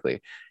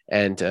specifically,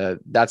 and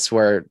that's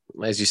where,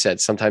 as you said,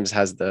 sometimes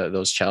has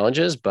those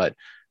challenges, but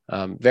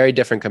very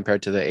different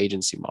compared to the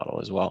agency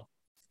model as well.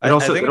 Oh,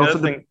 sorry, go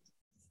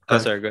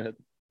ahead.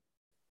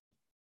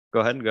 Go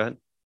ahead.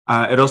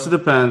 It also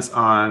depends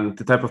on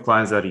the type of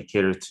clients that you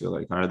cater to.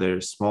 Like, are they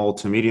small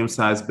to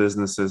medium-sized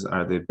businesses?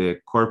 Are they big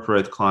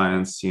corporate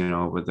clients,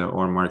 with their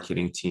own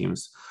marketing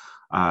teams,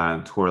 who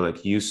are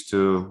like used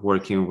to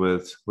working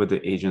with the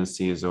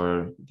agencies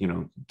or,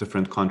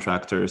 different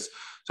contractors?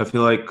 So I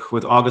feel like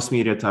with August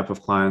Media type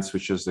of clients,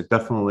 which is like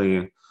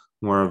definitely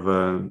more of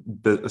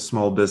a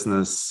small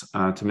business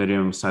to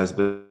medium-sized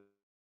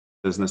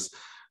business,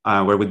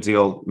 where we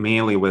deal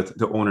mainly with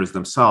the owners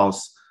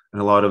themselves.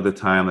 And a lot of the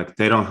time, like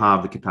they don't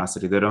have the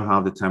capacity, they don't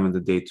have the time in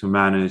the day to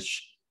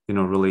manage,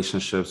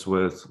 relationships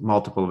with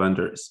multiple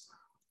vendors,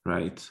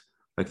 right?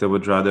 Like they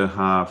would rather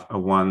have a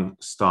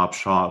one-stop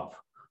shop.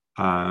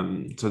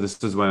 So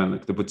this is when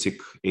like the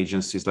boutique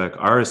agencies like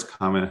ours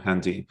come in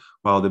handy,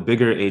 while the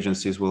bigger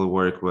agencies will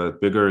work with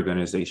bigger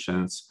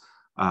organizations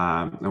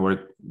and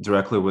work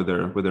directly with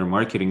their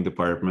marketing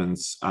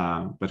departments.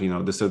 But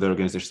this is the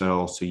organizations that are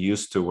also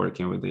used to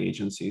working with the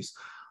agencies.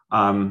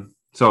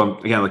 So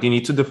again, like you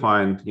need to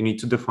define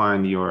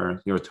your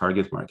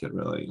target market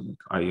really. Like,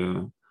 are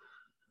you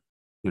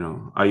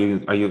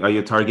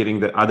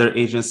targeting the other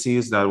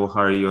agencies that will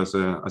hire you as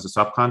a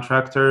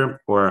subcontractor,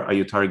 or are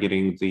you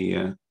targeting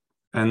the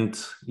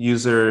end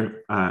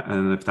user?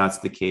 And if that's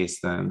the case,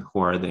 then who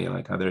are they?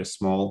 Like, are they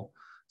small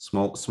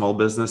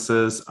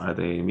businesses? Are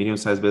they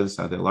medium-sized businesses?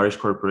 Are they large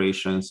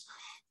corporations?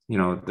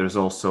 There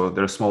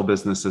are small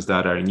businesses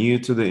that are new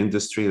to the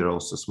industry. There are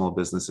also small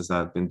businesses that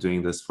have been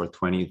doing this for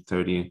 20,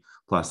 30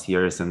 plus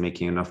years and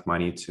making enough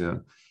money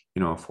to,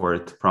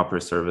 afford proper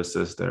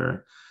services.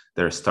 They're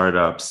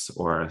startups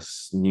or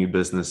new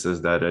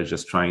businesses that are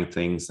just trying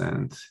things,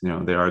 and,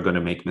 they are going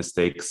to make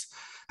mistakes.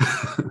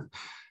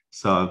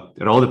 So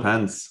it all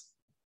depends.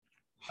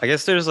 I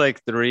guess there's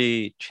like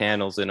three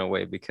channels in a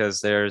way, because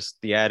there's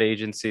the ad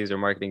agencies or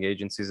marketing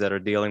agencies that are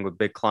dealing with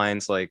big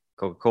clients like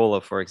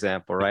Coca-Cola, for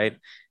example, right?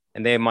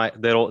 And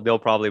they'll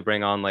probably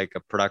bring on like a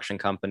production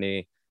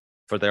company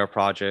for their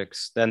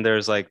projects. Then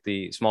there's like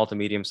the small to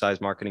medium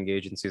sized marketing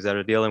agencies that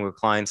are dealing with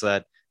clients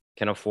that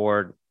can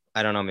afford,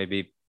 I don't know,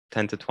 maybe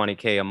 10 to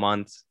 20K a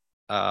month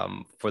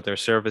for their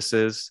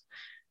services.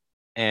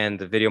 And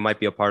the video might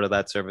be a part of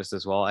that service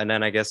as well. And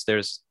then I guess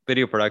there's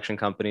video production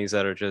companies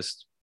that are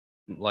just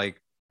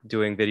like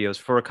doing videos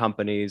for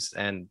companies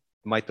and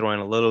might throw in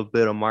a little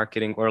bit of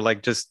marketing, or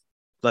like just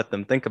let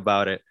them think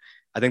about it.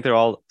 I think they're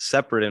all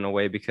separate in a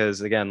way,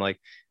 because again, like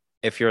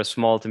if you're a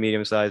small to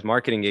medium sized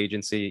marketing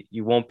agency,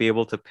 you won't be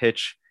able to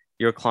pitch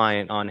your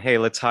client on, hey,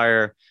 let's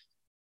hire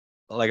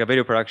like a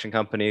video production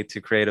company to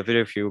create a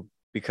video for you,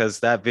 because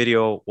that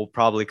video will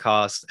probably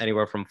cost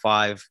anywhere from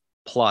 5+,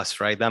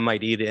 right? That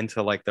might eat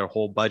into like their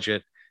whole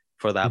budget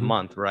for that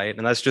month, right?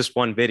 And that's just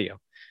one video.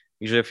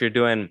 Usually if you're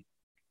doing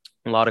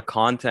a lot of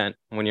content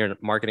when you're a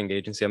marketing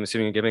agency, I'm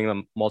assuming you're giving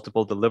them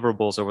multiple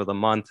deliverables over the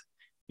month.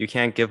 You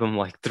can't give them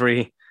like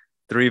three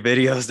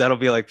videos. That'll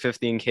be like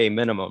 15K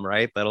minimum,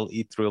 right? That'll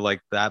eat through like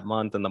that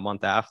month and the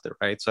month after,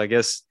 right? So I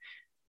guess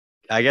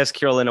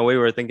Kirill, in a way,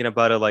 we're thinking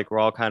about it like we're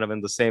all kind of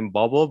in the same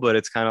bubble, but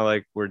it's kind of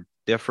like we're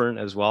different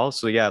as well.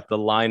 So yeah, the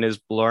line is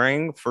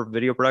blurring for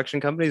video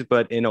production companies,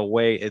 but in a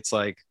way it's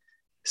like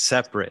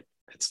separate.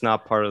 It's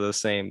not part of the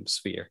same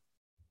sphere.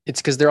 It's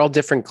because they're all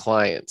different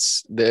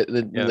clients.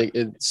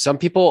 Some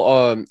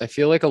people, I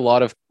feel like a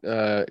lot of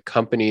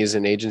companies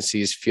and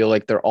agencies feel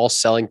like they're all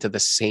selling to the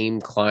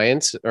same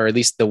clients, or at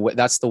least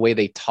that's the way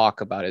they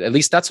talk about it. At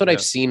least that's what I've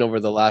seen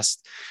over the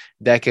last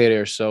decade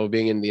or so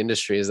being in the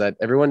industry, is that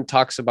everyone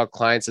talks about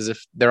clients as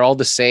if they're all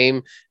the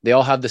same. They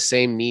all have the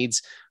same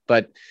needs.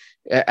 But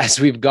as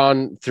we've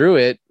gone through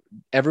it,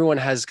 everyone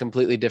has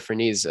completely different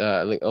needs.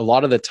 Like a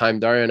lot of the time,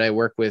 Dario and I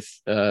work with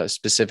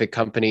specific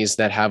companies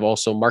that have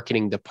also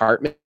marketing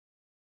departments.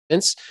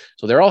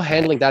 So they're all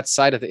handling that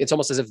side of it. It's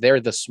almost as if they're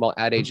the small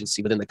ad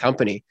agency within the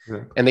company,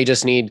 and they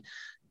just need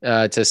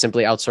to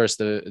simply outsource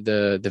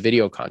the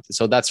video content.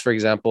 So that's, for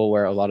example,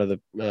 where a lot of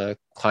the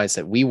clients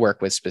that we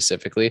work with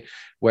specifically,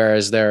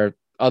 whereas there are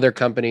other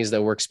companies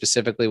that work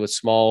specifically with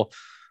small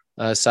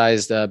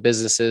sized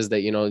businesses that,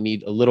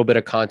 need a little bit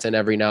of content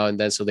every now and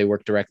then. So they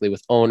work directly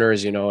with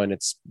owners, and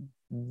it's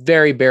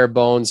very bare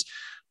bones,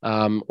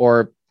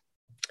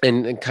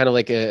 and kind of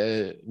like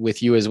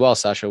with you as well,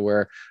 Sasha,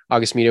 where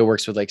August Media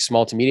works with like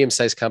small to medium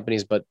sized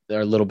companies, but they're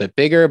a little bit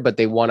bigger, but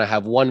they want to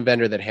have one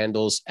vendor that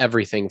handles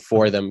everything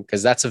for them,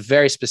 because that's a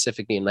very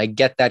specific need. And I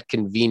get that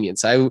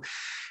convenience.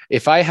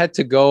 If I had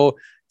to go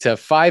to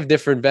 5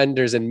 different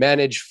vendors and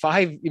manage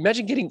 5,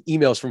 imagine getting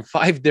emails from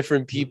 5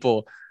 different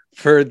people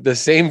for the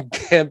same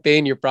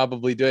campaign you're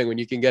probably doing, when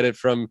you can get it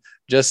from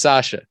just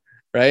Sasha,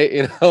 right?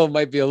 It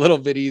might be a little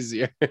bit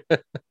easier.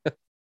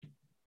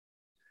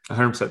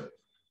 100%.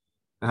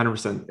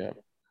 100%. Yeah.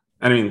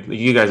 I mean,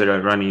 you guys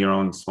are running your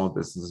own small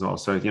business as well.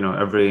 So,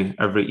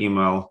 every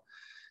email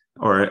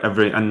or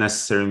every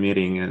unnecessary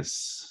meeting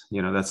is,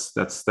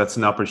 that's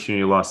an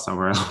opportunity lost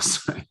somewhere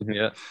else. Right?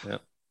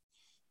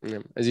 Yeah.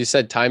 As you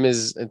said, time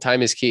is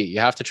key. You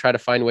have to try to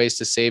find ways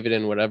to save it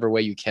in whatever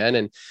way you can.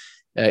 And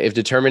if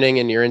determining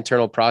in your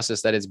internal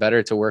process that it's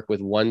better to work with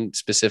one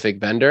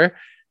specific vendor,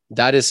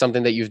 that is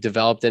something that you've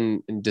developed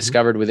and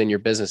discovered within your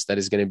business that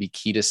is going to be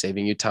key to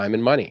saving you time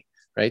and money.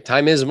 Right?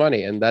 Time is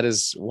money. And that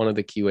is one of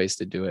the key ways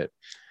to do it.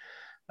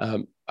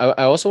 I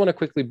also want to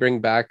quickly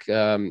bring back,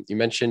 you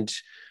mentioned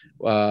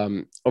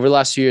over the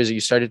last few years, you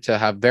started to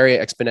have very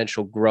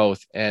exponential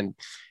growth, and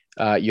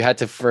you had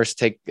to first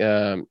take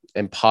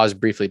and pause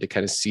briefly to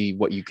kind of see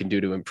what you can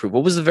do to improve.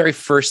 What was the very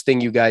first thing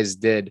you guys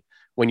did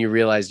when you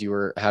realized you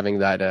were having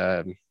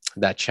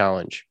that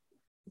challenge?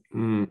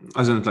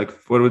 As in, like,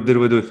 what did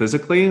we do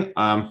physically?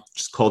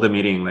 Just called a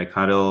meeting, like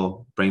had a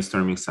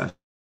brainstorming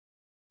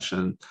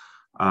session.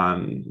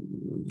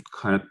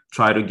 Kind of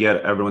try to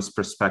get everyone's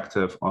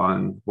perspective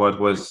on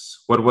what was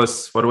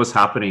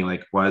happening.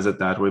 Like, why is it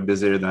that we're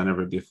busier than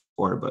ever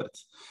before, but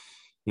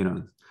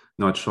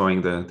not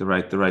showing the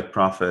right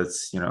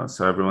profits?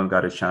 So everyone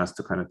got a chance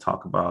to kind of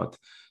talk about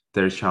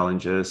their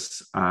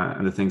challenges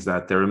and the things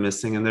that they're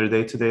missing in their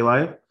day-to-day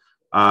life.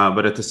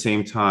 But at the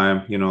same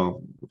time,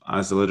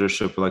 as a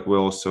leadership, like, we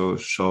also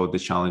showed the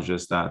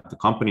challenges that the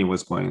company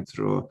was going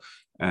through,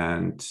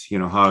 and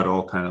how it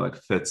all kind of like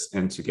fits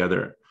in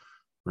together.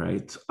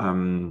 Right.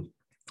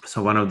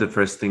 So one of the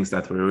first things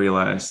that we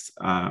realized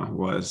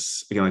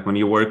was, again, like when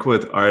you work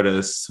with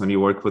artists, when you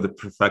work with a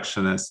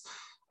perfectionist,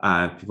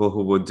 people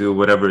who would do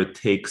whatever it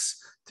takes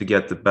to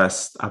get the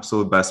best,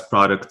 absolute best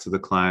product to the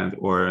client,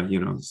 or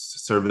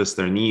service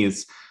their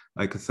needs.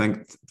 Like, I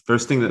think the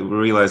first thing that we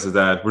realize is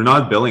that we're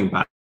not billing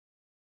back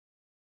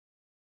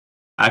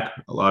a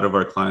lot of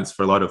our clients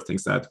for a lot of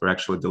things that we're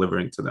actually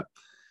delivering to them,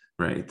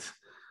 right?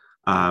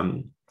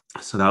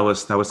 So that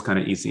was kind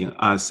of easy.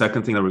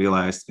 Second thing I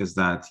realized is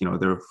that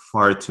there are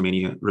far too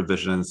many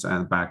revisions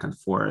and back and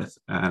forth,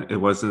 and it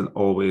wasn't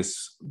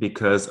always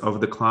because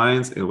of the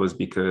clients. It was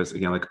because,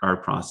 again, like, our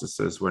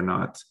processes were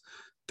not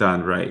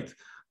done right.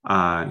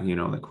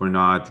 Like, we're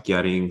not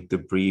getting the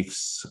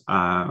briefs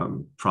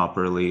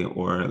properly,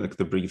 or like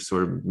the briefs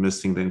were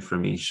missing the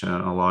information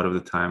a lot of the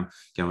time.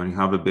 Again, when you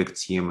have a big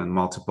team and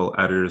multiple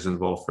editors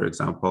involved, for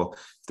example,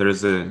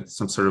 there's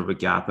some sort of a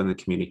gap in the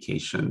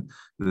communication,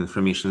 and the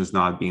information is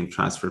not being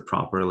transferred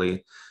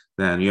properly,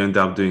 then you end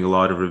up doing a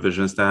lot of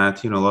revisions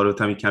that, a lot of the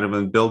time you can't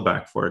even bill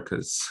back for,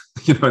 because,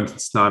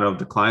 it's not of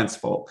the client's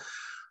fault.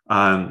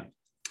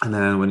 And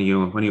then when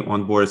you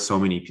onboard so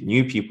many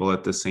new people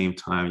at the same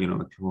time,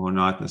 people who are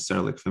not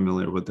necessarily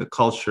familiar with the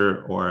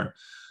culture, or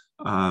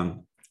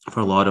for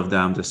a lot of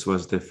them, this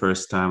was the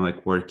first time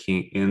like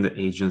working in the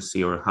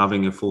agency or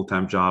having a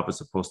full-time job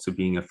as opposed to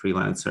being a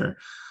freelancer.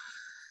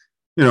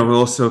 We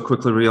also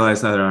quickly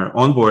realized that our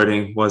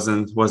onboarding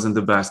wasn't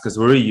the best, because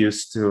we're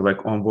used to like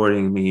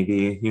onboarding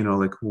maybe,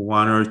 like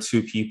 1 or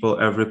 2 people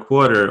every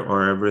quarter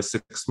or every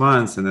 6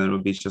 months. And then it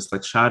would be just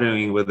like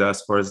shadowing with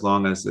us for as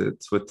long as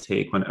it would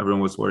take when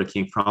everyone was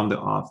working from the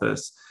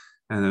office.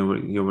 And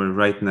then you were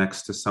right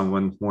next to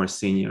someone more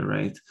senior,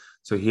 right?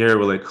 So here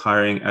we're like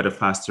hiring at a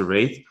faster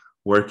rate,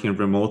 working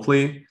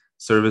remotely,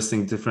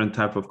 servicing different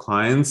type of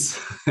clients.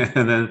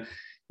 And then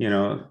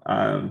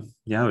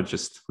we're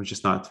just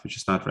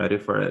not ready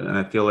for it. And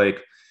I feel like,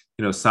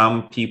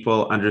 some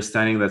people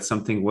understanding that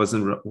something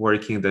wasn't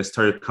working, they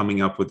started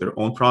coming up with their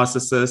own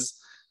processes.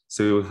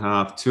 So you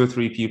have 2 or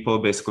 3 people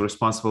basically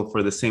responsible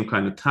for the same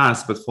kind of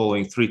task, but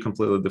following 3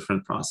 completely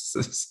different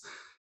processes.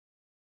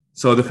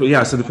 So the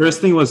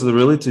first thing was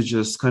really to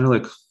just kind of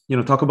like,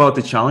 talk about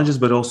the challenges,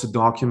 but also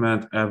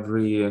document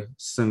every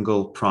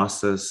single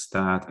process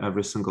that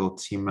every single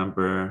team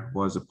member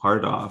was a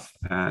part of,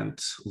 and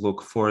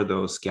look for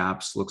those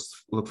gaps,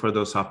 look for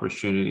those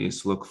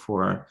opportunities, look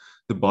for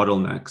the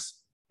bottlenecks.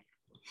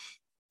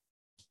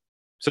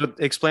 So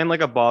explain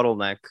like a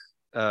bottleneck.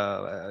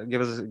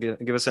 Give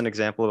us an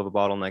example of a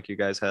bottleneck you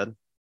guys had.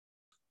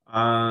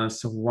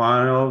 So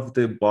one of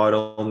the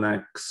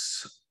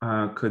bottlenecks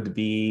could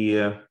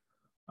be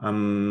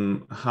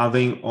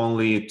having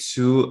only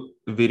 2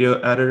 video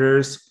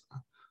editors.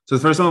 So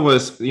the first one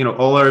was,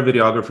 all our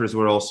videographers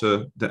were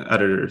also the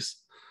editors.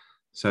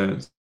 So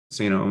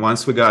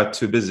once we got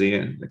too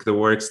busy, like the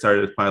work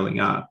started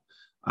piling up.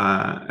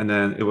 And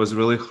then it was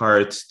really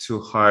hard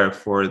to hire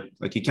for,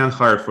 like, you can't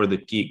hire for the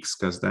peaks,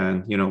 because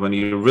then, when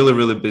you're really,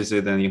 really busy,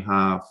 then you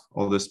have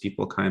all those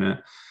people kind of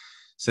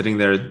sitting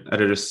there,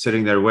 editors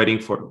sitting there waiting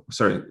for,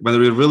 when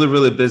you're really,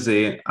 really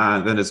busy,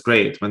 then it's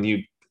great.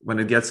 When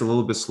it gets a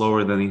little bit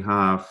slower, then you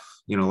have,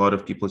 a lot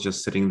of people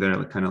just sitting there,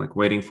 like, kind of like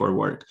waiting for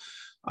work.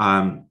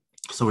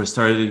 So we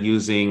started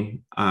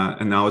using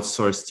an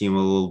outsourced team a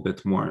little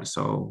bit more.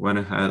 So went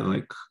ahead,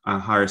 I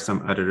hired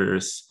some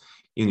editors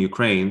in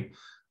Ukraine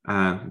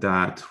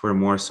that were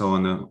more so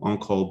on an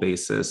on-call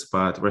basis,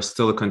 but we're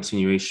still a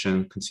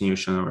continuation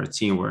of our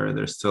team, where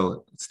they're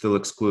still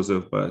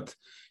exclusive, but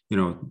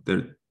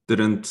they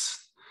didn't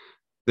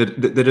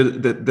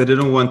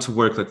want to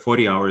work like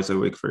 40 hours a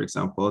week, for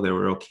example. They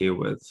were okay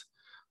with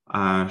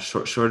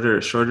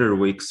shorter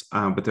weeks,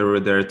 but they were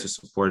there to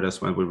support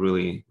us when we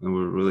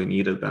really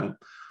needed them.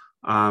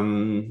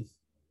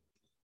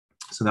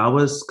 So that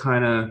was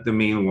kind of the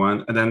main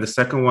one. And then the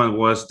second one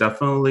was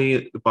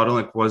definitely the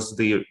bottleneck was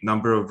the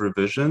number of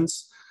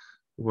revisions,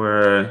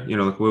 where,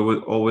 we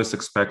would always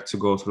expect to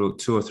go through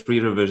 2 or 3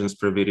 revisions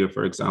per video,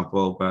 for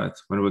example. But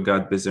when we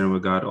got busier and we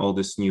got all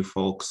these new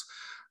folks,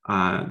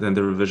 then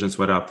the revisions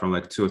went up from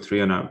like 2 or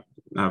 3 on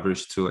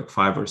average to like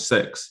 5 or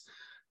 6.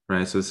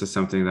 Right. So this is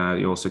something that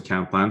you also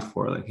can't plan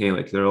for. Like, hey,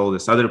 like, there are all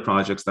these other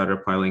projects that are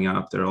piling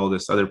up. There are all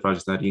these other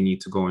projects that you need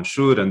to go and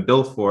shoot and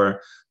bill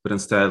for. But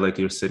instead, like,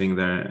 you're sitting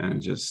there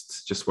and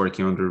just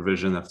working on the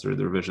revision after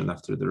the revision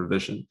after the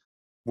revision.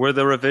 Were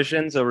the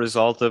revisions a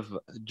result of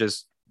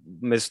just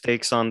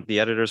mistakes on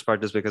the editor's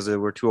part, just because they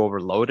were too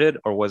overloaded,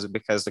 or was it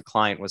because the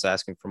client was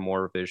asking for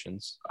more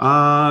revisions?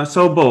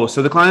 So both.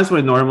 So the clients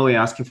were normally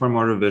asking for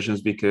more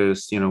revisions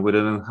because, we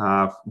didn't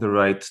have the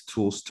right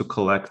tools to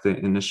collect the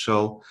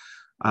initial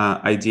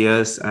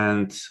ideas,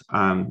 and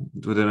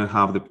we didn't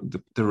have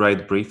the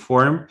right brief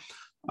form.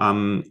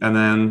 And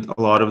then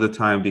a lot of the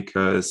time,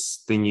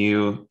 because the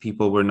new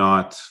people were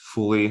not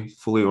fully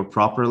or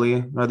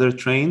properly rather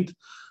trained.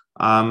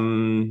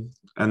 And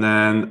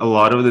then a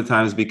lot of the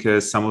times,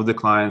 because some of the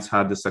clients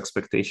had this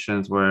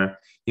expectations where,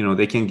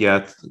 they can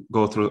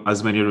go through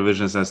as many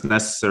revisions as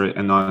necessary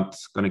and not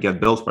going to get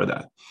billed for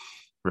that.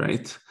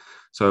 Right.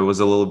 So it was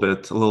a little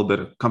bit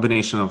a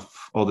combination of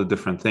all the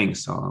different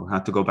things. So I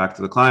had to go back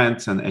to the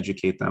clients and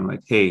educate them,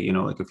 like, hey,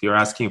 like, if you're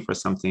asking for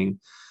something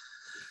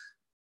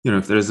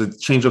if there's a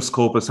change of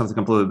scope or something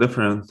completely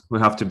different, we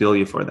have to bill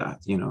you for that.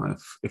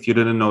 If you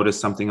didn't notice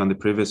something on the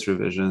previous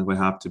revision, we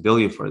have to bill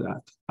you for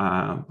that.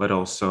 But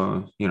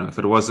also, if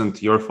it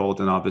wasn't your fault,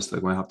 then obviously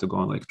we have to go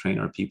and like train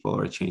our people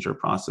or change our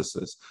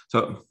processes.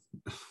 So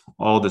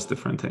all these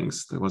different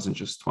things. There wasn't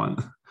just one.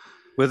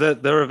 With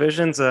the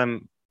revisions,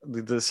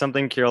 there's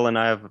something Kirill and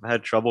I have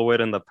had trouble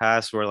with in the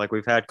past, where like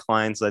we've had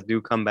clients that do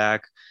come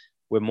back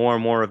with more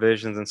and more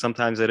revisions, and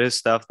sometimes it is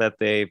stuff that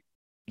they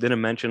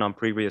didn't mention on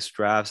previous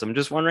drafts. I'm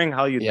just wondering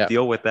how you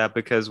deal with that,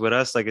 because with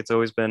us, like, it's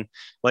always been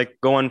like,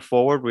 going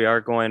forward, we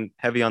are going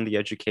heavy on the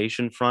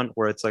education front,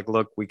 where it's like,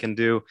 look, we can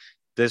do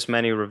this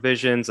many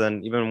revisions,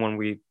 and even when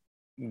we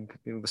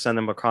send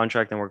them a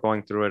contract and we're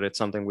going through it, it's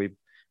something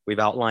we've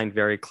outlined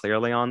very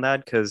clearly on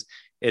that, because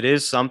it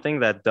is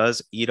something that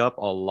does eat up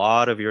a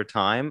lot of your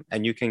time,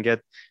 and you can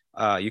get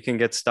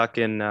stuck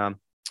in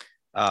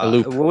a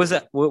loop. What was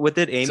that? What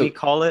did Amy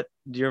call it?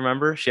 Do you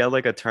remember? She had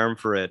like a term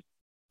for it.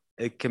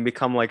 It can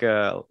become like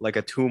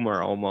a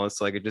tumor almost,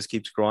 like it just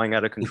keeps growing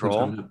out of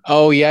control.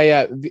 Oh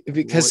yeah.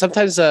 Because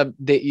sometimes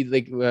they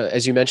like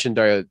as you mentioned,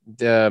 Dario,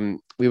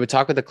 we would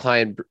talk with the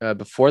client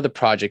before the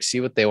project,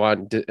 see what they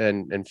want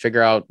and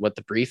figure out what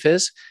the brief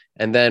is.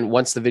 And then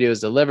once the video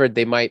is delivered,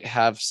 they might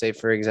have, say,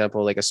 for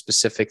example, like a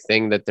specific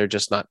thing that they're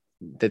just not,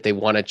 that they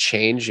want to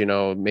change.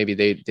 Maybe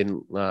they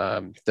didn't,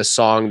 the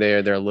song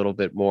they're a little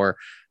bit more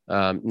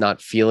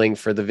not feeling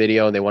for the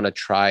video, and they want to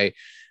try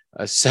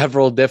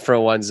several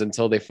different ones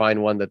until they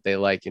find one that they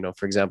like.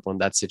 For example, in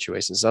that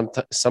situation,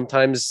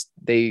 sometimes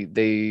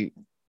they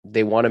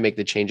want to make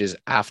the changes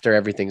after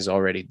everything's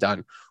already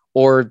done,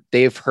 or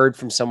they've heard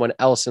from someone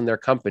else in their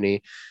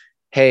company,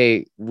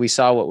 hey, we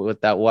saw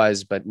what that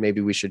was, but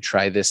maybe we should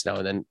try this now.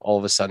 And then all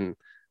of a sudden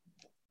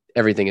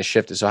everything is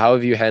shifted. So how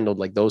have you handled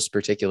like those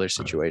particular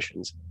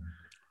situations?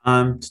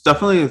 It's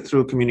definitely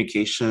through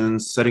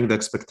communications, setting the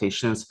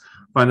expectations.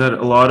 I find that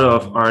a lot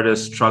of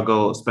artists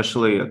struggle,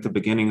 especially at the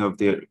beginning of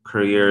their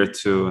career,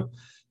 to,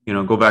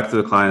 go back to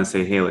the client and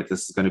say, hey, like,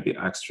 this is going to be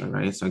extra,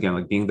 right? So again,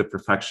 like being the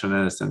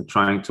perfectionist and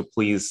trying to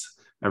please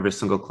every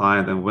single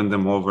client and win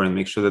them over and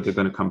make sure that they're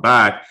going to come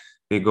back,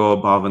 they go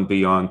above and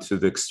beyond to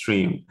the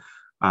extreme.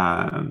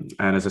 And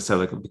as I said,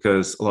 like,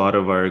 because a lot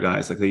of our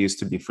guys, like, they used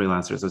to be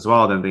freelancers as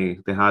well, then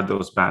they had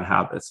those bad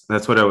habits.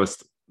 That's what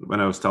when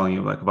I was telling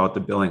you like about the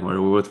billing,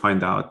 where we would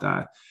find out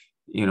that,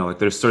 like,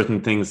 there's certain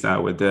things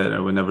that we did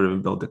and we never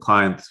even billed the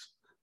client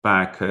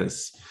back,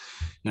 because,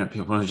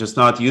 people are just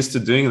not used to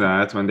doing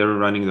that when they were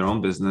running their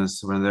own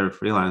business. When they're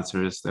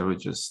freelancers, they would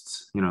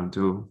just,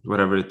 do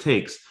whatever it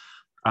takes.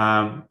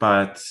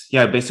 But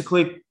yeah,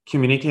 basically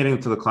communicating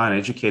to the client,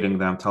 educating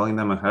them, telling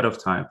them ahead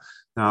of time.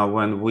 Now,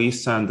 when we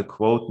send the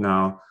quote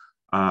now,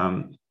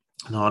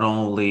 not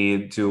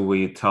only do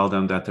we tell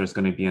them that there's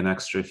going to be an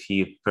extra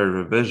fee per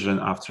revision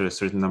after a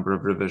certain number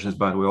of revisions,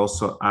 but we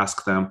also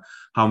ask them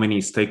how many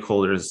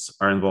stakeholders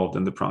are involved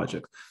in the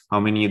project, how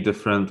many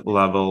different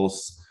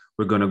levels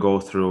we're going to go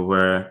through,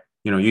 where,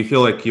 you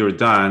feel like you're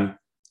done,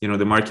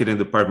 the marketing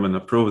department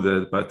approved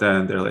it, but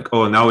then they're like,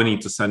 oh, now we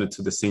need to send it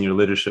to the senior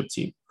leadership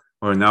team,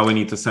 or now we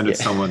need to send it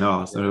to someone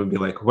else. And it would be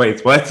like,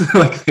 wait, what?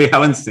 Like, they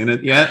haven't seen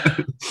it yet.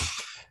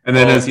 And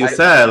then, as you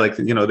said, like,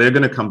 they're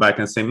going to come back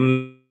and say,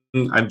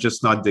 I'm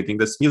just not digging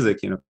this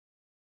music.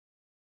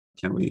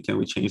 Can we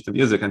change the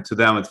music? And to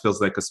them, it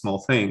feels like a small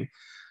thing.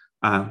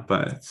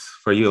 But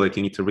for you, like,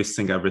 you need to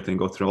resync everything,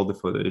 go through all the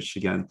footage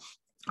again.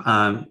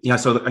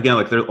 So again,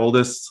 like, there are all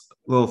these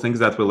little things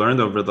that we learned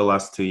over the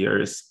last 2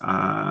 years.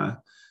 And,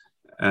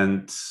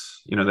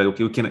 that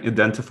you can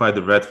identify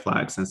the red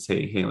flags and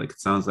say, hey, like, it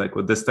sounds like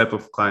with this type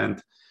of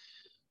client,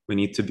 we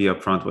need to be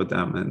upfront with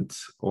them,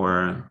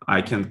 or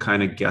I can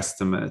kind of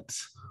guesstimate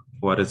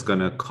what it's going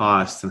to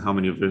cost and how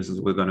many revisions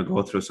we're going to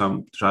go through. So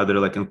I'm trying to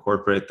like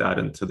incorporate that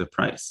into the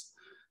price.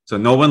 So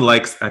no one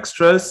likes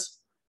extras,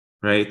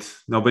 right?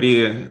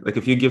 Nobody, like,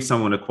 if you give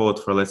someone a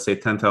quote for, let's say,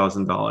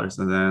 $10,000,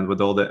 and then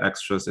with all the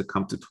extras, it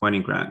comes to 20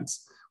 grand,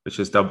 which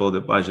is double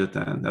the budget,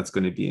 then it's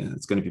going to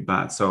be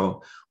bad.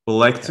 So we'll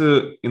like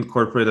to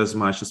incorporate as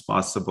much as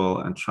possible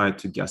and try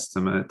to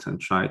guesstimate and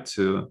try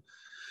to,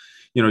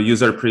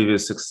 use our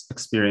previous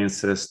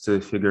experiences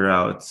to figure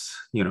out,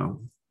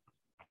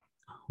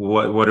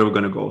 what are we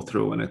going to go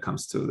through when it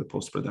comes to the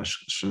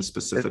post-production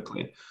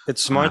specifically.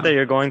 It's smart that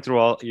you're going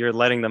through you're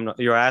letting them know,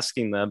 you're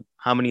asking them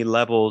how many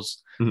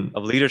levels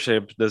of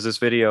leadership does this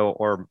video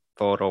or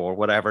photo or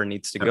whatever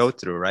needs to go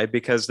through, right?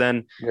 Because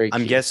then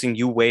I'm guessing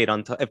you wait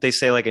until, if they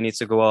say like it needs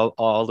to go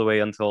all the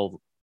way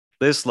until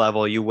this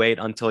level, you wait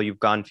until you've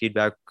gotten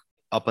feedback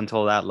up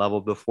until that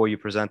level before you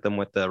present them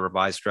with the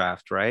revised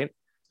draft, right?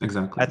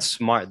 Exactly. That's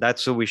smart.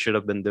 That's what we should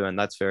have been doing.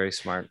 That's very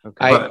smart.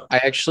 Okay. I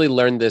actually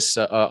learned this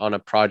on a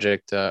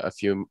project a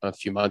few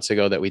months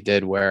ago that we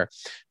did, where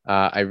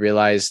I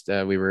realized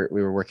we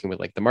were working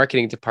with like the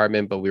marketing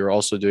department, but we were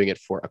also doing it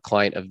for a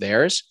client of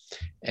theirs.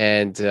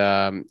 And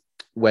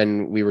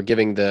when we were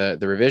giving the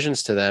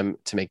revisions to them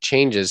to make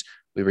changes,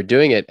 we were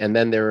doing it. And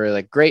then they were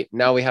like, great,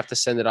 now we have to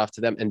send it off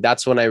to them. And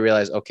that's when I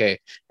realized, okay.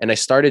 And I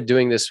started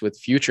doing this with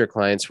future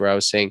clients, where I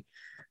was saying,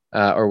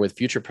 or with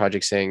future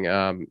projects,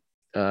 saying,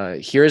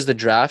 here's the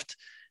draft.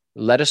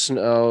 Let us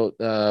know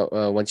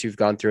once you've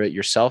gone through it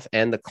yourself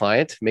and the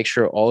client. Make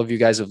sure all of you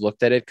guys have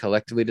looked at it,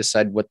 collectively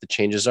decide what the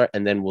changes are,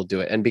 and then we'll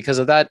do it. And because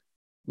of that,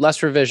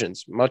 less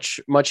revisions, much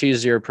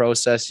easier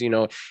process.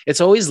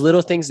 It's always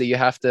little things that you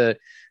have to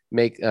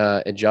make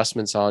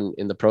adjustments on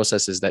in the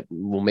processes that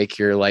will make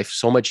your life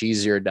so much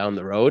easier down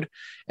the road.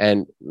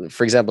 And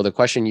for example, the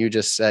question you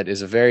just said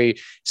is a very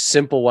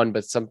simple one,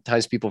 but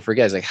sometimes people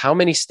forget. It's like, how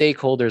many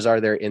stakeholders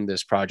are there in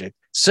this project?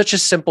 Such a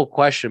simple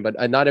question, but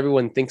not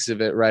everyone thinks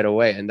of it right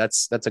away. And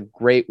that's a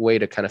great way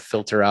to kind of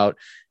filter out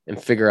and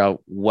figure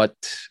out what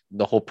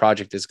the whole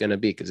project is going to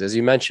be. Because as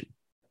you mentioned,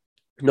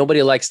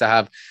 nobody likes to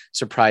have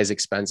surprise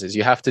expenses.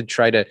 You have to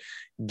try to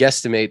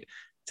guesstimate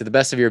to the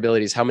best of your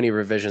abilities how many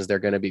revisions they're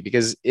going to be,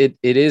 because it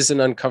is an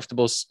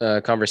uncomfortable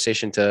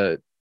conversation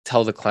to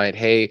tell the client,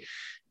 hey,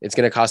 it's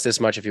going to cost this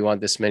much if you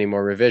want this many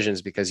more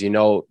revisions, because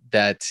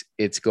that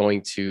it's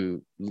going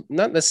to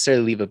not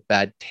necessarily leave a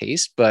bad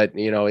taste, but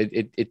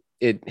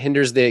it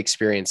hinders the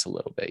experience a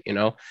little bit,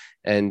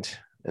 and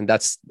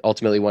that's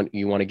ultimately what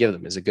you want to give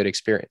them, is a good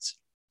experience.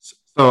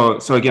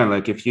 So again,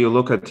 like if you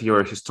look at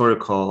your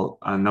historical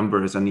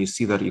numbers and you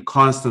see that you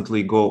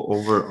constantly go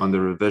over on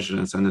the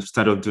revisions, and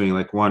instead of doing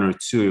like 1 or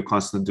 2, you're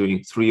constantly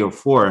doing 3 or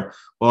 4,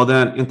 well,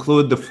 then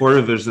include the 4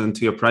 revisions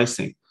into your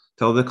pricing.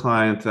 Tell the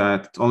client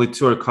that only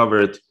 2 are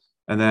covered.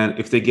 And then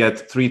if they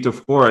get 3 to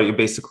 4, you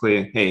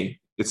basically, hey,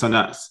 it's on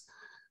us.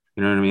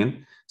 You know what I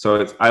mean?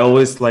 So I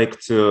always like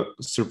to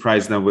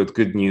surprise them with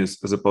good news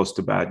as opposed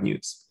to bad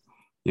news,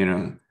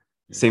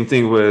 Same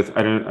thing with,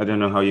 I don't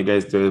know how you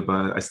guys do it,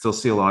 but I still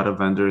see a lot of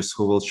vendors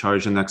who will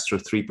charge an extra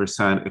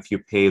 3% if you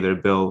pay their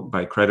bill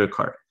by credit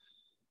card,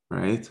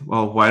 right?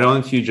 Well, why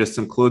don't you just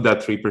include that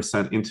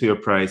 3% into your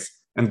price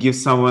and give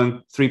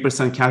someone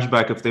 3% cash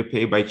back if they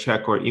pay by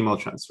check or email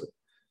transfer?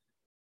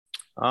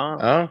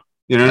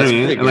 You know what I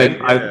mean?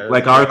 And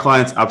like our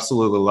clients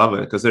absolutely love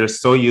it, because they're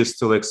so used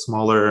to like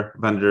smaller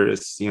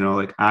vendors,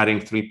 like adding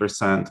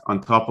 3%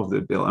 on top of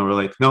the bill. And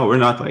we're like, no, we're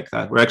not like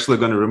that. We're actually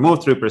going to remove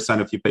 3%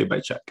 if you pay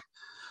by check.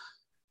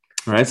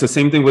 Right. So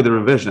same thing with the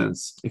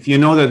revisions. If you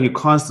know that you're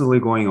constantly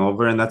going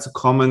over, and that's a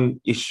common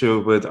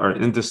issue with our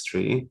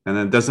industry, and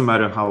it doesn't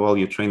matter how well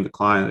you train the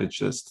client, it's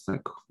just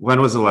like,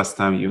 when was the last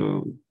time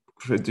you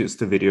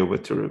produced a video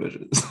with 2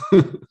 revisions?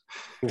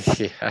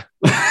 Yeah.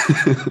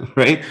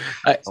 Right.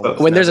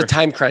 When there's a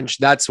time crunch,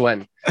 that's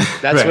when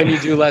right. When you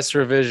do less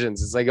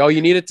revisions. It's like, oh,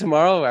 you need it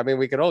tomorrow. I mean,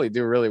 we could only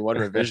do really 1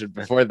 revision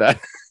before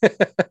that.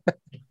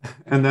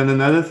 And then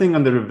another thing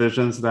on the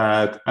revisions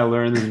that I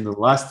learned in the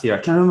last year, I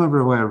can't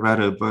remember where I read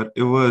it, but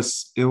it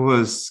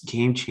was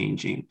game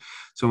changing.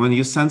 So when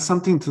you send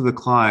something to the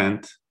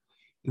client,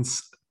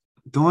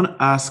 don't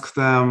ask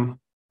them,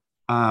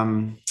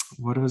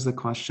 what was the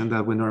question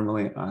that we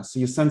normally ask? So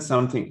you send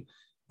something,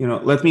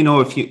 let me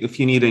know if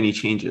you need any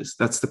changes.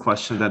 That's the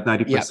question that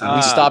 90%. Yeah,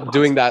 we stopped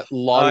doing that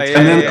long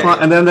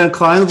time. And then the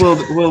client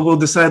will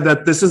decide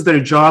that this is their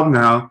job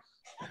now,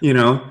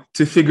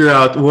 to figure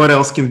out what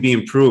else can be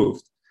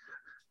improved.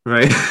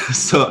 Right.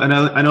 So, and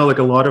I know like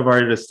a lot of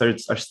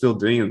artists are still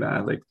doing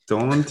that. Like,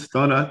 don't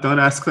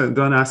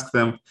ask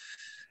them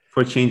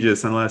for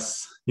changes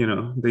unless,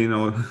 they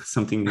know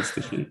something needs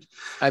to change.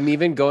 I'm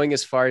even going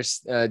as far as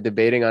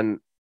debating on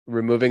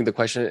removing the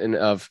question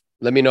of,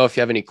 let me know if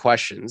you have any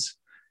questions,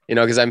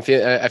 because I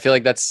feel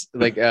like that's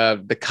like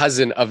the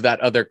cousin of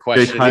that other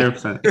question.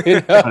 100%.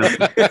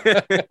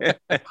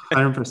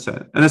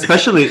 100%. And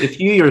especially if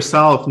you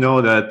yourself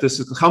know that this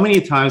is, how many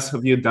times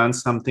have you done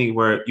something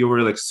where you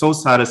were like so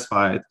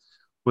satisfied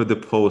with the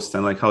post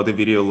and like how the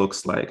video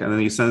looks like, and then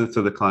you send it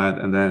to the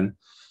client, and then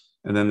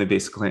they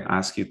basically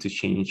ask you to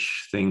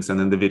change things, and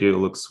then the video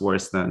looks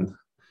worse than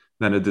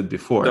it did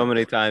before. So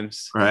many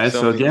times. Right.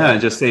 So yeah,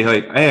 just say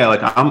like, hey,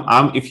 like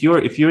I'm if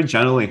you're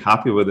generally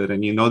happy with it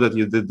and you know that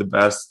you did the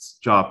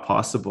best job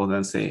possible,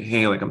 then say,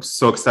 hey, like I'm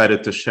so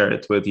excited to share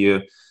it with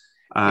you.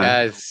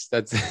 Yes,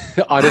 that's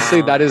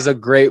honestly, that is a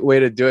great way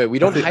to do it. We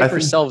don't hype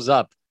ourselves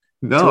up.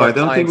 No, I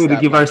don't think we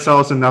give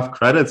ourselves enough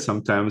credit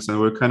sometimes.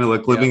 And we're kind of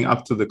like living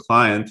up to the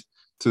client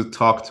to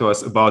talk to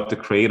us about the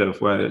creative,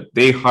 where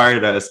they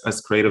hired us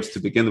as creatives to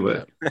begin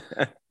with.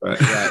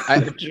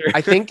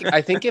 I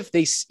think if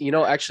they,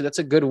 actually that's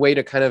a good way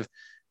to kind of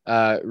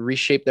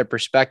reshape their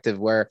perspective,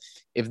 where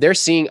if they're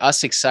seeing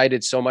us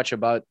excited so much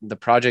about the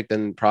project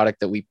and product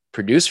that we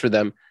produce for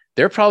them,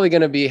 they're probably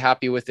going to be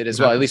happy with it as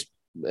well, at least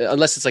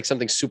unless it's like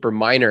something super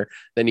minor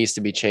that needs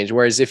to be changed.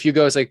 Whereas if you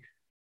go, it's like,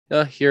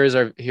 here's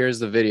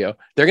the video,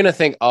 they're going to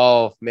think,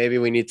 oh, maybe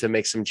we need to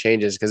make some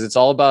changes, because it's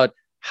all about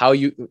how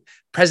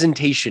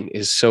presentation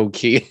is so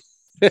key.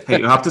 Hey,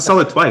 you have to sell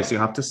it twice. You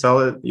have to sell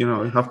it, you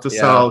have to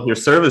sell your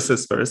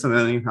services first, and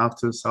then you have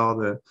to sell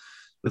the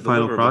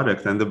final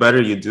product. And the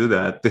better you do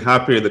that, the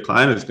happier the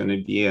client is going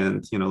to be,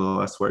 and the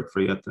less work for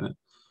you at the end.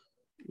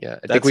 Yeah,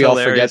 I think we all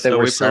forget that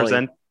we're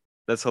selling.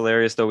 That's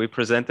hilarious, though. We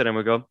present it and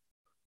we go,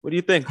 what do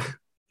you think?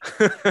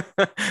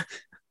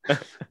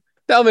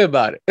 Tell me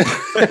about it.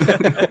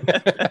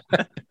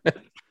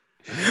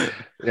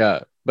 Yeah.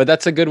 But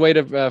that's a good way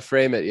to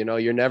frame it.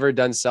 You're never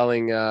done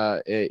selling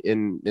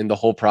in the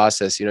whole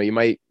process.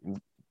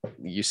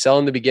 You sell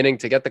in the beginning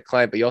to get the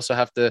client, but you also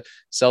have to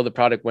sell the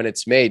product when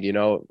it's made,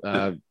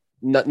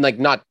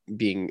 not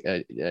being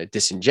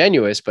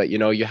disingenuous, but,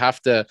 you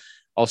have to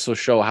also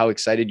show how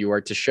excited you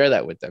are to share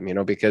that with them,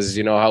 because,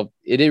 how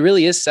it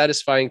really is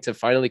satisfying to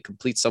finally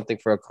complete something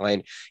for a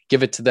client,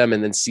 give it to them,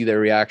 and then see their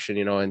reaction,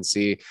 and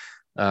see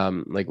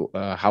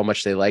how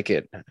much they like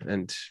it.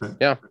 And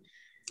yeah.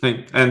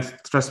 And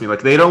trust me,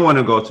 like they don't want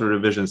to go through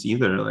revisions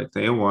either. Like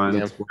they want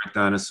work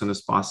done as soon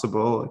as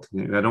possible. Like,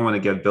 they don't want to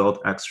get billed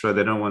extra.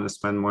 They don't want to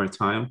spend more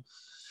time.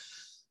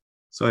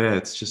 So yeah,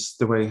 it's just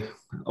the way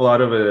a lot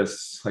of it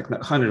is, like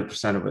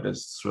 100% of it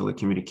is really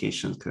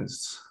communication,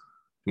 because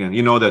again,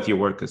 that your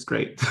work is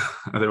great.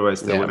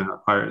 Otherwise they wouldn't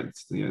have hired.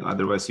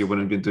 Otherwise you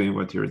wouldn't be doing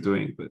what you're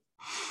doing. But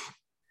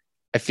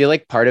I feel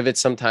like part of it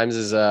sometimes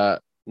is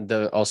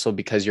also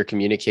because you're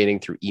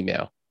communicating through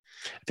email.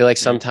 I feel like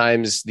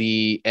sometimes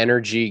the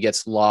energy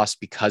gets lost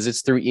because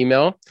it's through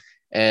email.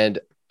 And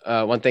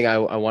one thing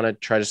I want to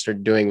try to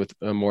start doing with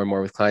more and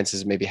more with clients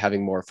is maybe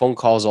having more phone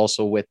calls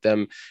also with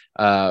them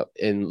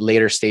in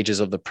later stages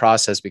of the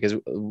process, because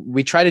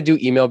we try to do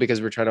email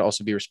because we're trying to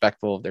also be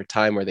respectful of their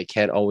time where they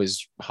can't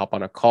always hop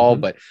on a call.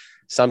 But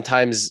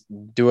sometimes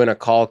doing a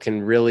call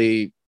can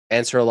really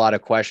answer a lot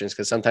of questions,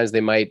 because sometimes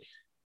they might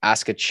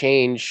ask you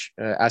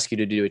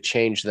to do a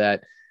change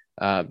that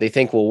they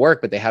think will work,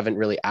 but they haven't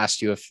really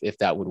asked you if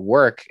that would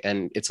work.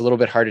 And it's a little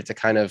bit harder to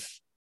kind of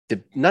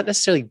not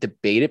necessarily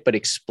debate it, but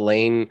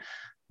explain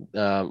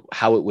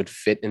how it would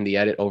fit in the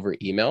edit over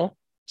email.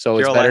 So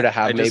it's better to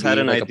have maybe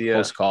like a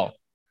post call.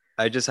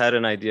 I just had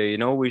an idea. You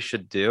know what we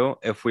should do?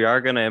 If we are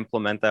going to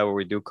implement that where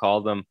we do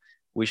call them,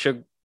 we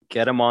should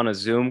get them on a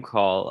Zoom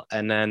call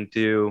and then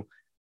do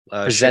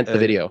present the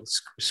video,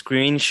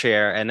 screen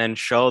share, and then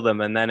show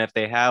them. And then if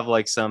they have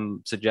like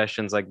some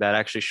suggestions like that,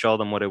 actually show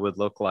them what it would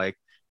look like.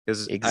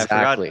 Because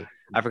exactly,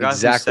 I forgot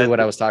exactly what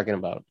I was talking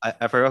about.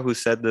 I forgot who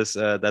said this,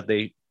 that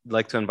they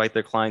like to invite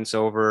their clients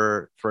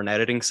over for an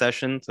editing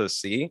session to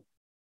see,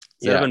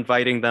 instead of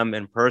inviting them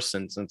in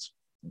person, since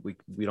we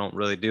don't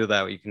really do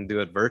that. You can do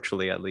it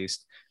virtually at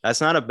least.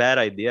 That's not a bad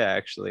idea,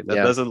 actually.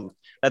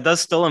 That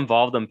does still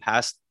involve them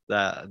past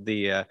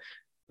the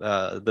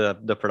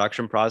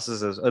production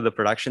process, or the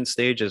production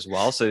stage as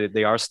well. So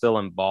they are still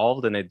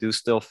involved, and they do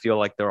still feel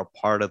like they're a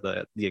part of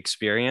the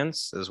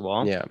experience as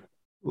well. Yeah.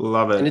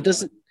 Love it.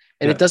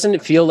 And it doesn't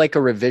feel like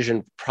a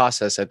revision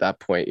process at that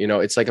point.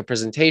 It's like a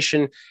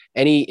presentation.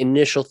 Any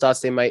initial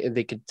thoughts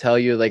they could tell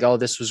you, like, oh,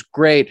 this was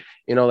great.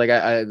 Like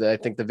I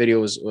think the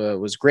video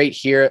was great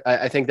here.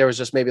 I think there was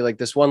just maybe like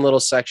this one little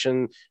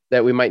section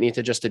that we might need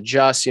to just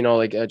adjust,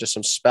 like just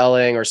some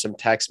spelling or some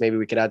text. Maybe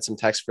we could add some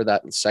text for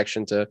that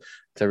section to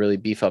really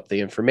beef up the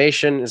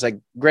information. It's like,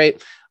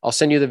 great. I'll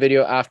send you the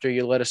video after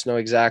you let us know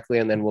exactly.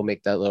 And then we'll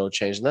make that little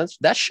change. And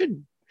that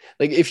should,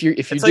 like, if you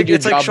it's did your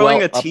it's job like showing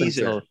well, a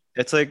teaser.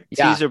 It's like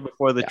teaser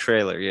before the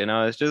trailer,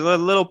 it's just a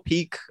little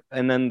peek,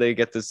 and then they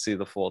get to see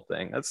the full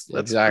thing. That's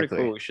exactly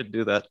pretty cool. We should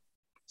do that.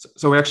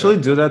 So we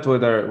actually do that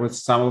with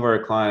some of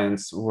our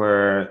clients,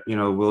 where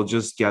we'll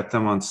just get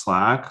them on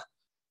Slack,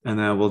 and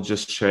then we'll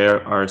just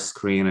share our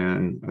screen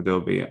in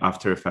Adobe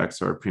After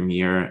Effects or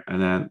Premiere,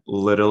 and then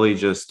literally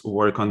just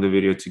work on the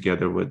video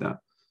together with them.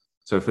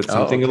 So if it's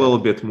something a little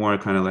bit more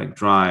kind of like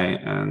dry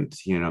and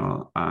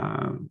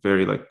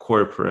very like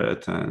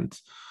corporate, and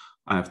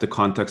if the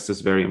context is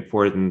very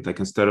important, like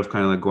instead of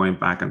kind of like going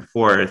back and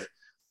forth,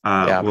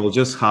 we'll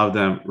just have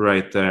them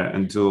right there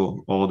and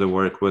do all the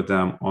work with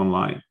them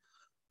online.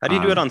 How do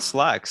you do it on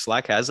Slack?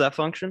 Slack has that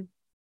function?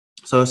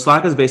 So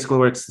Slack is basically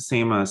works the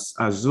same as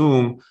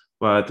Zoom,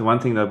 but the one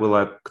thing that we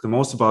like the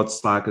most about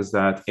Slack is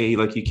that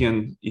like you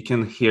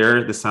can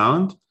hear the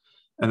sound,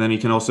 and then you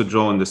can also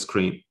draw on the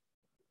screen.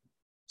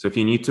 So if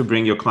you need to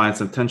bring your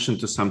client's attention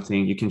to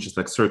something, you can just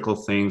like circle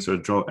things or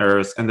draw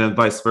arrows, and then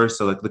vice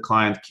versa, like the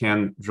client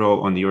can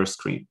draw on your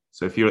screen.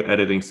 So if you're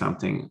editing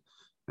something,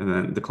 and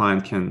then the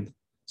client can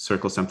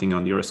circle something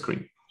on your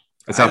screen.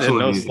 It's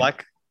absolutely easy.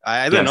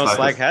 I didn't know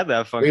Slack had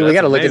that function. We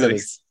got to look into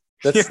this.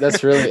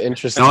 That's really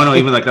interesting. No,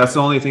 even like that's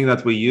the only thing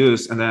that we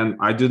use. And then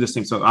I do the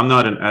same. So I'm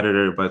not an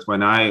editor, but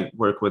when I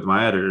work with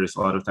my editors, a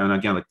lot of time,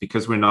 again, like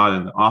because we're not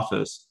in the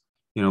office,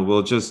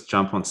 we'll just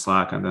jump on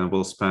Slack, and then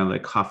we'll spend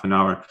like half an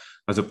hour,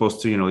 as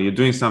opposed to, you're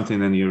doing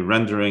something and you're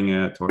rendering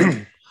it or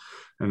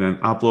and then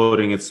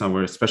uploading it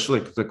somewhere,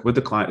 especially like with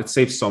the client. It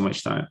saves so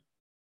much time.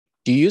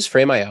 Do you use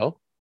Frame.io?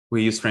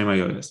 We use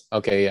Frame.io, yes.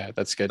 Okay, yeah,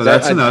 that's good. So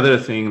that's another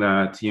thing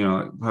that,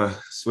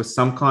 with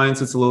some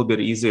clients, it's a little bit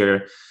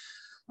easier.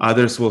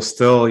 Others will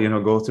still,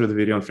 go through the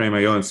video on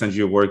Frame.io and send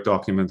you a Word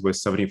document with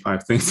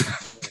 75 things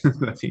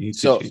that you need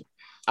to change.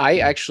 I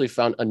actually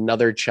found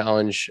another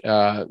challenge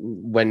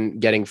when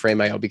getting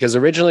Frame.io, because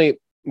originally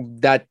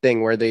that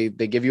thing where they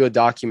give you a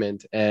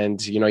document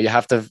and, you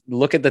have to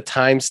look at the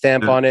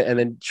timestamp on it and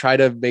then try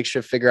to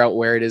figure out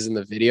where it is in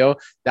the video.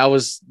 That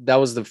was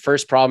the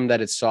first problem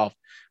that it solved,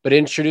 but it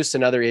introduced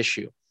another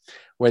issue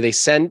where they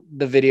send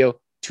the video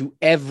to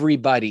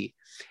everybody.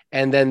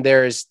 and then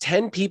there's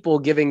 10 people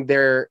giving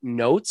their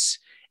notes,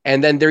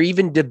 and then they're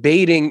even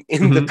debating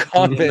in the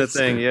comments. The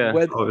thing, yeah.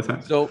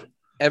 So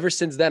ever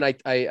since then,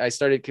 I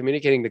started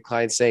communicating to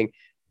clients saying,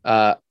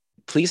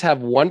 please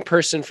have one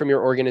person from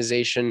your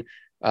organization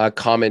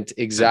comment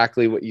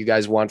exactly what you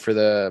guys want for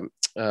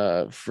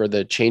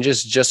the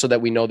changes, just so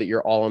that we know that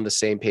you're all on the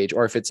same page.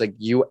 Or if it's like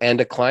you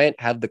and a client,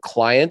 have the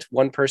client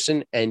one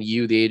person and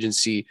you, the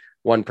agency,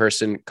 one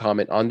person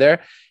comment on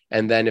there.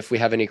 And then if we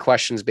have any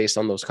questions based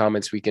on those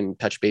comments, we can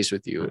touch base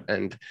with you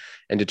and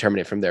determine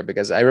it from there.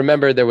 Because I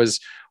remember there was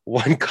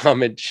one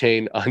comment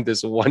chain on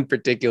this one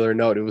particular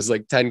note. It was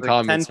like 10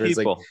 comments. 10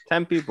 people.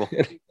 10 people.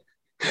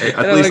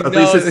 At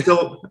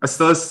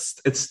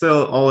least it's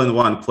still all in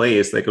one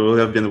place. Like, it would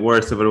have been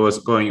worse if it was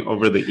going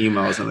over the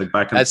emails and like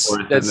back and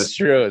forth. That's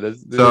true.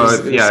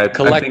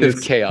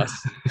 Collective chaos.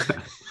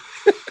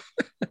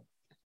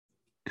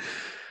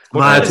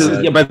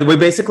 But we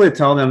basically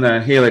tell them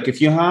that, hey, like, if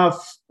you have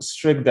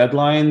strict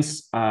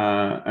deadlines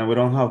and we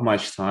don't have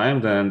much time,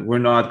 then we're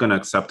not going to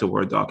accept a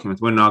Word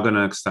document. We're not going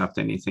to accept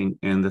anything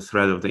in the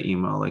thread of the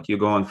email. Like, you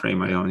go on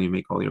Frame.io and you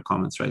make all your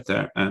comments right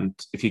there. And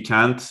if you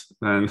can't,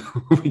 then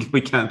we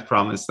can't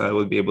promise that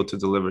we'll be able to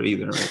deliver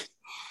either, right?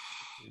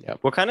 Yeah.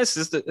 What kind of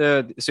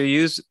system? So you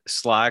use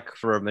Slack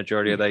for a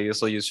majority of that. You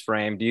also use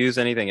Frame. Do you use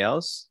anything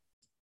else?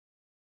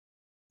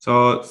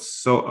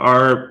 So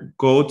our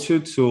go-to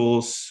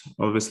tools,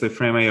 obviously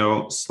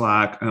Frame.io,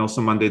 Slack, and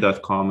also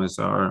Monday.com is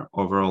our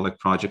overall like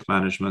project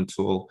management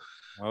tool.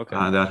 Okay.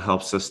 That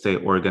helps us stay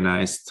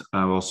organized.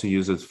 I also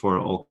use it for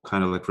all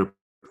kind of like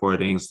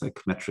reportings, like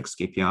metrics,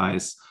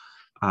 KPIs.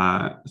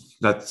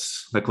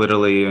 That's like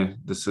literally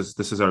this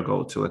is our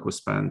go-to. Like, we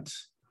spend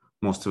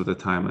most of the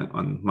time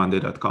on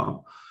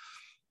Monday.com.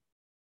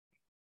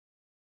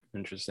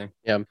 Interesting.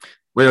 Yeah.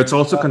 Well, it's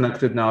also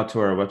connected now to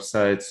our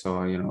website.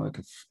 So, you know, like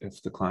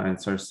if the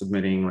clients are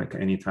submitting like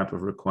any type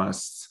of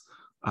requests,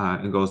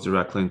 it goes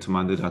directly into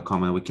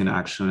Monday.com and we can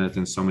action it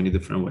in so many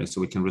different ways.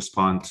 So we can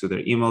respond to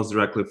their emails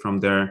directly from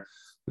there.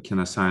 We can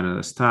assign it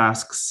as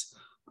tasks,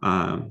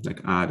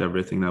 like add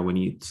everything that we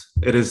need.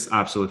 It is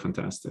absolutely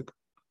fantastic.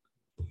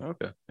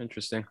 Okay,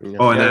 interesting.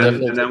 Oh,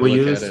 and then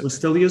we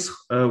still use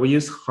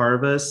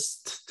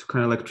Harvest to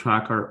kind of like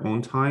track our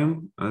own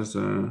time. As I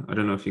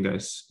don't know if you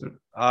guys.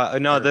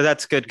 No,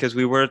 that's good, because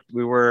we were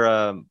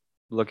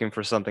looking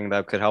for something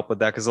that could help with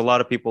that, because a lot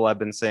of people have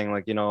been saying,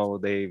 like, you know,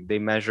 they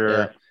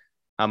measure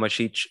how much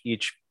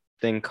each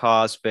thing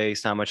costs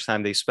based how much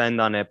time they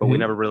spend on it, but we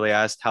never really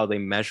asked how they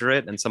measure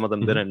it, and some of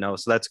them didn't know.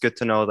 So that's good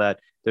to know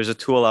that there's a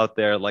tool out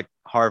there like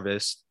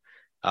Harvest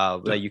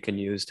that you can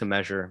use to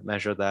measure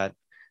that.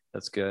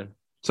 That's good.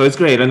 So it's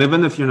great. And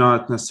even if you're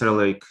not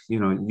necessarily like, you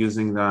know,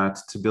 using that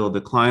to build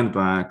the client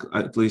back,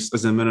 at least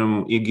as a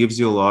minimum, it gives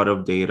you a lot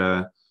of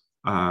data,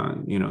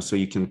 you know, so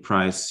you can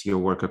price your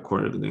work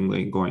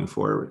accordingly going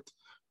forward,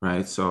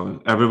 right?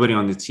 So everybody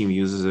on the team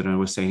uses it, and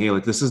we say, hey,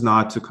 like, this is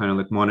not to kind of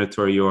like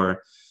monitor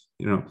your,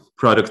 you know,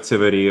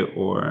 productivity,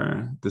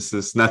 or this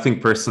is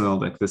nothing personal.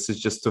 Like, this is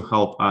just to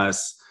help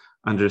us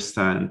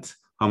understand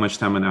how much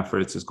time and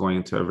effort is going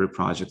into every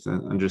project,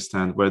 and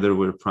understand whether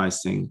we're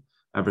pricing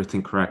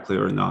everything correctly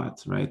or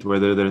not, right?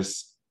 Whether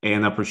there's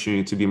an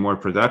opportunity to be more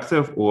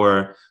productive,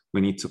 or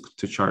we need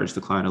to charge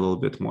the client a little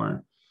bit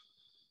more.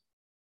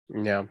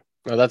 Yeah,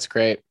 well, that's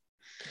great.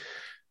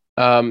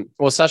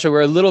 Well, Sasha,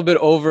 we're a little bit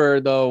over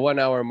the 1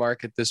 hour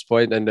mark at this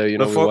point, and you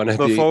know,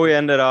 before we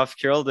end it off,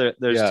 Kirill,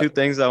 there's two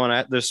things I want to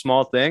add. There's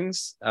small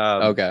things.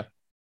 Okay.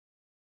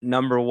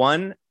 Number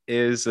one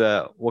is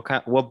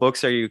what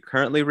books are you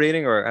currently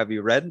reading, or have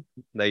you read,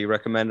 that you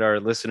recommend our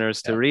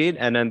listeners to read?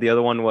 And then the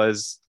other one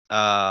was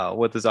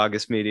what does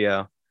August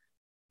Media?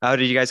 How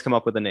did you guys come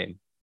up with the name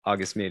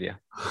August Media?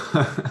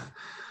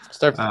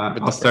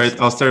 I'll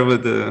start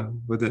with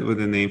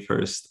the name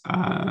first.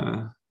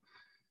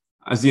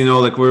 As you know,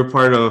 like, we're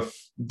part of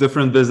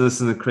different business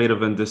in the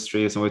creative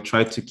industries, and we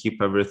try to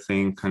keep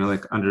everything kind of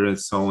like under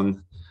its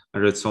own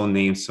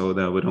name, so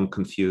that we don't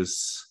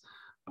confuse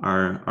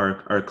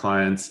our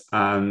clients.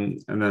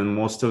 And then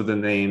most of the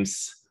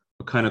names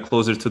are kind of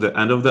closer to the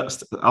end of the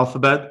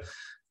alphabet.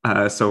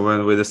 So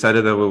when we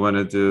decided that we want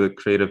to do a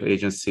creative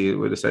agency,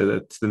 we decided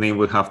that the name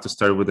would have to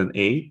start with an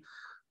A.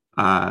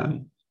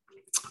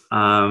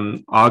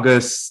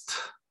 August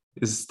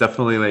is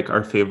definitely like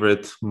our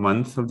favorite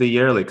month of the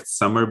year. Like, it's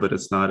summer, but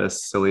it's not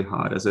as silly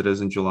hot as it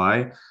is in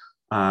July.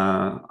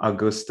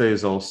 Augusta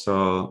is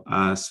also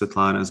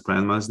Svetlana's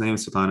grandma's name.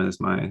 Svetlana is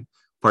my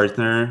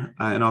partner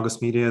in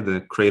August Media,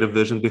 the creative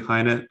vision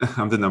behind it.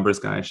 I'm the numbers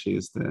guy.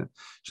 She's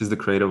the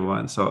creative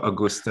one. So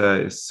Augusta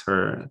is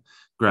her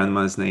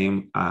grandma's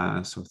name.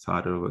 So I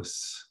thought it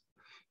was,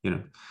 you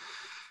know,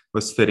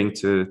 was fitting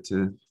to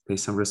pay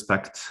some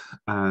respect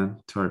to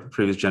our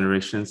previous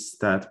generations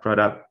that brought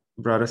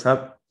us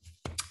up.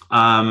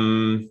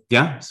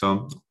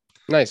 So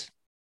nice.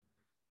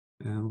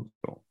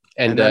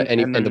 And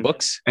the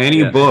books?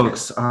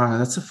 Books?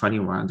 That's a funny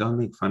one. Don't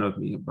make fun of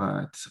me.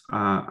 But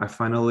I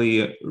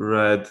finally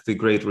read The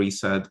Great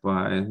Reset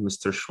by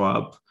Mr.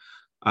 Schwab.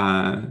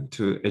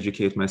 to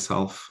educate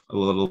myself a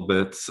little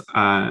bit,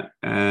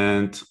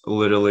 and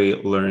literally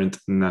learned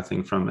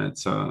nothing from it.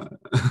 So,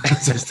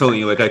 so I was telling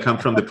you, like, I come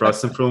from the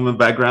process improvement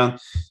background,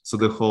 so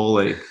the whole,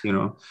 like,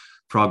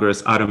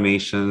 progress,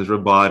 automations,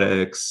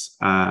 robotics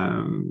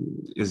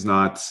is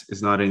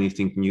not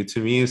anything new to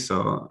me.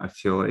 So I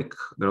feel like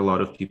there are a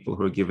lot of people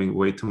who are giving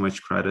way too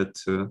much credit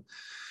to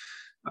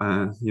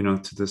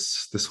to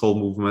this whole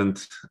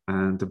movement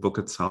and the book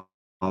itself.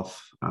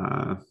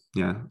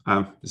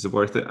 Is it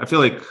worth it? I feel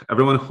like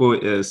everyone who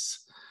is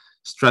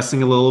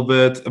stressing a little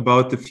bit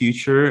about the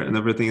future and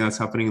everything that's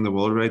happening in the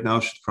world right now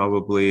should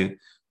probably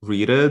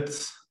read it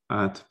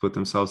to put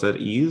themselves at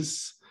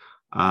ease.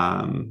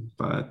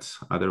 But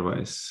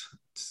otherwise,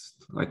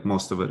 like,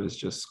 most of it is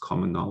just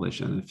common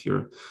knowledge. And if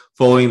you're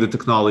following the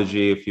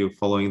technology, if you're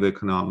following the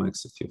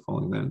economics, if you're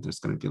following that, there's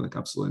going to be like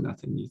absolutely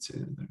nothing new to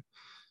it there.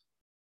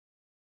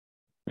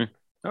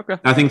 Okay.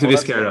 Nothing to be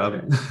scared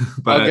of.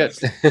 But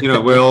we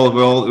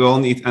all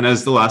need, and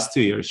as the last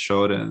 2 years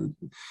showed, and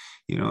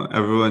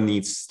everyone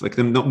needs, like,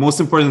 the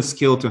most important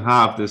skill to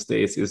have these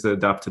days is the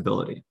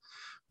adaptability,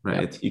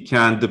 right? You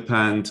can't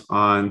depend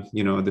on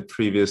the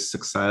previous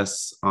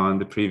success, on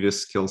the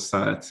previous skill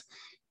set.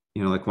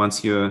 Like,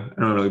 once you, I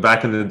don't know, like,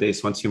 back in the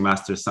days, once you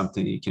master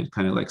something, you can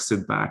kind of like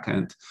sit back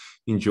and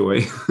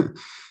enjoy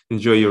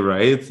your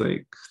ride.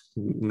 Like,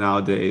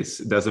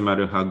 nowadays, it doesn't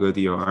matter how good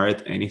you are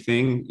at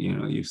anything,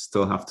 you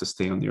still have to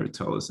stay on your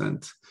toes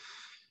and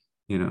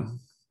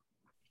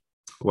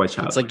watch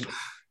out.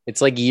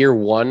 It's like year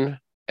one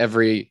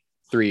every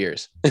 3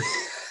 years.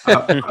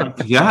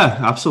 Yeah,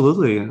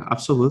 absolutely. Yeah,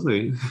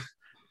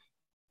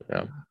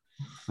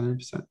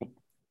 100%.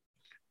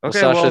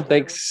 Okay, well, Sasha,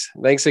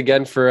 thanks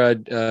again for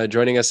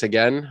joining us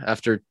again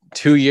after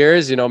 2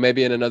 years.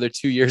 Maybe in another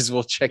 2 years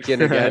we'll check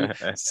in again,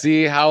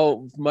 see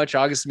how much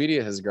August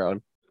Media has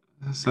grown.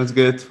 Sounds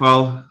good.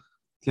 Well,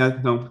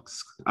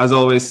 as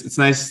always, it's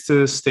nice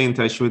to stay in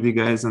touch with you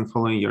guys and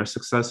following your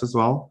success as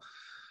well.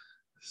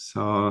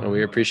 So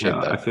we appreciate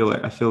that.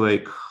 I feel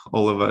like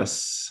all of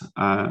us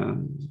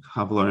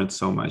have learned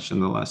so much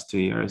in the last 2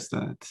 years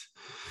that,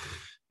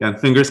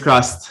 fingers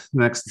crossed,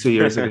 next 2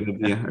 years are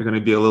going to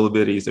be a little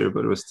bit easier,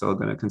 but we're still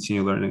going to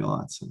continue learning a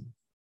lot. So,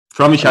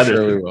 from each other.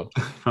 Sure we will.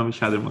 From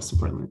each other, most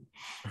importantly.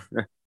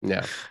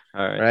 Yeah.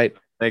 All right.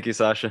 Thank you,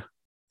 Sasha.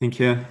 Thank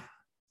you.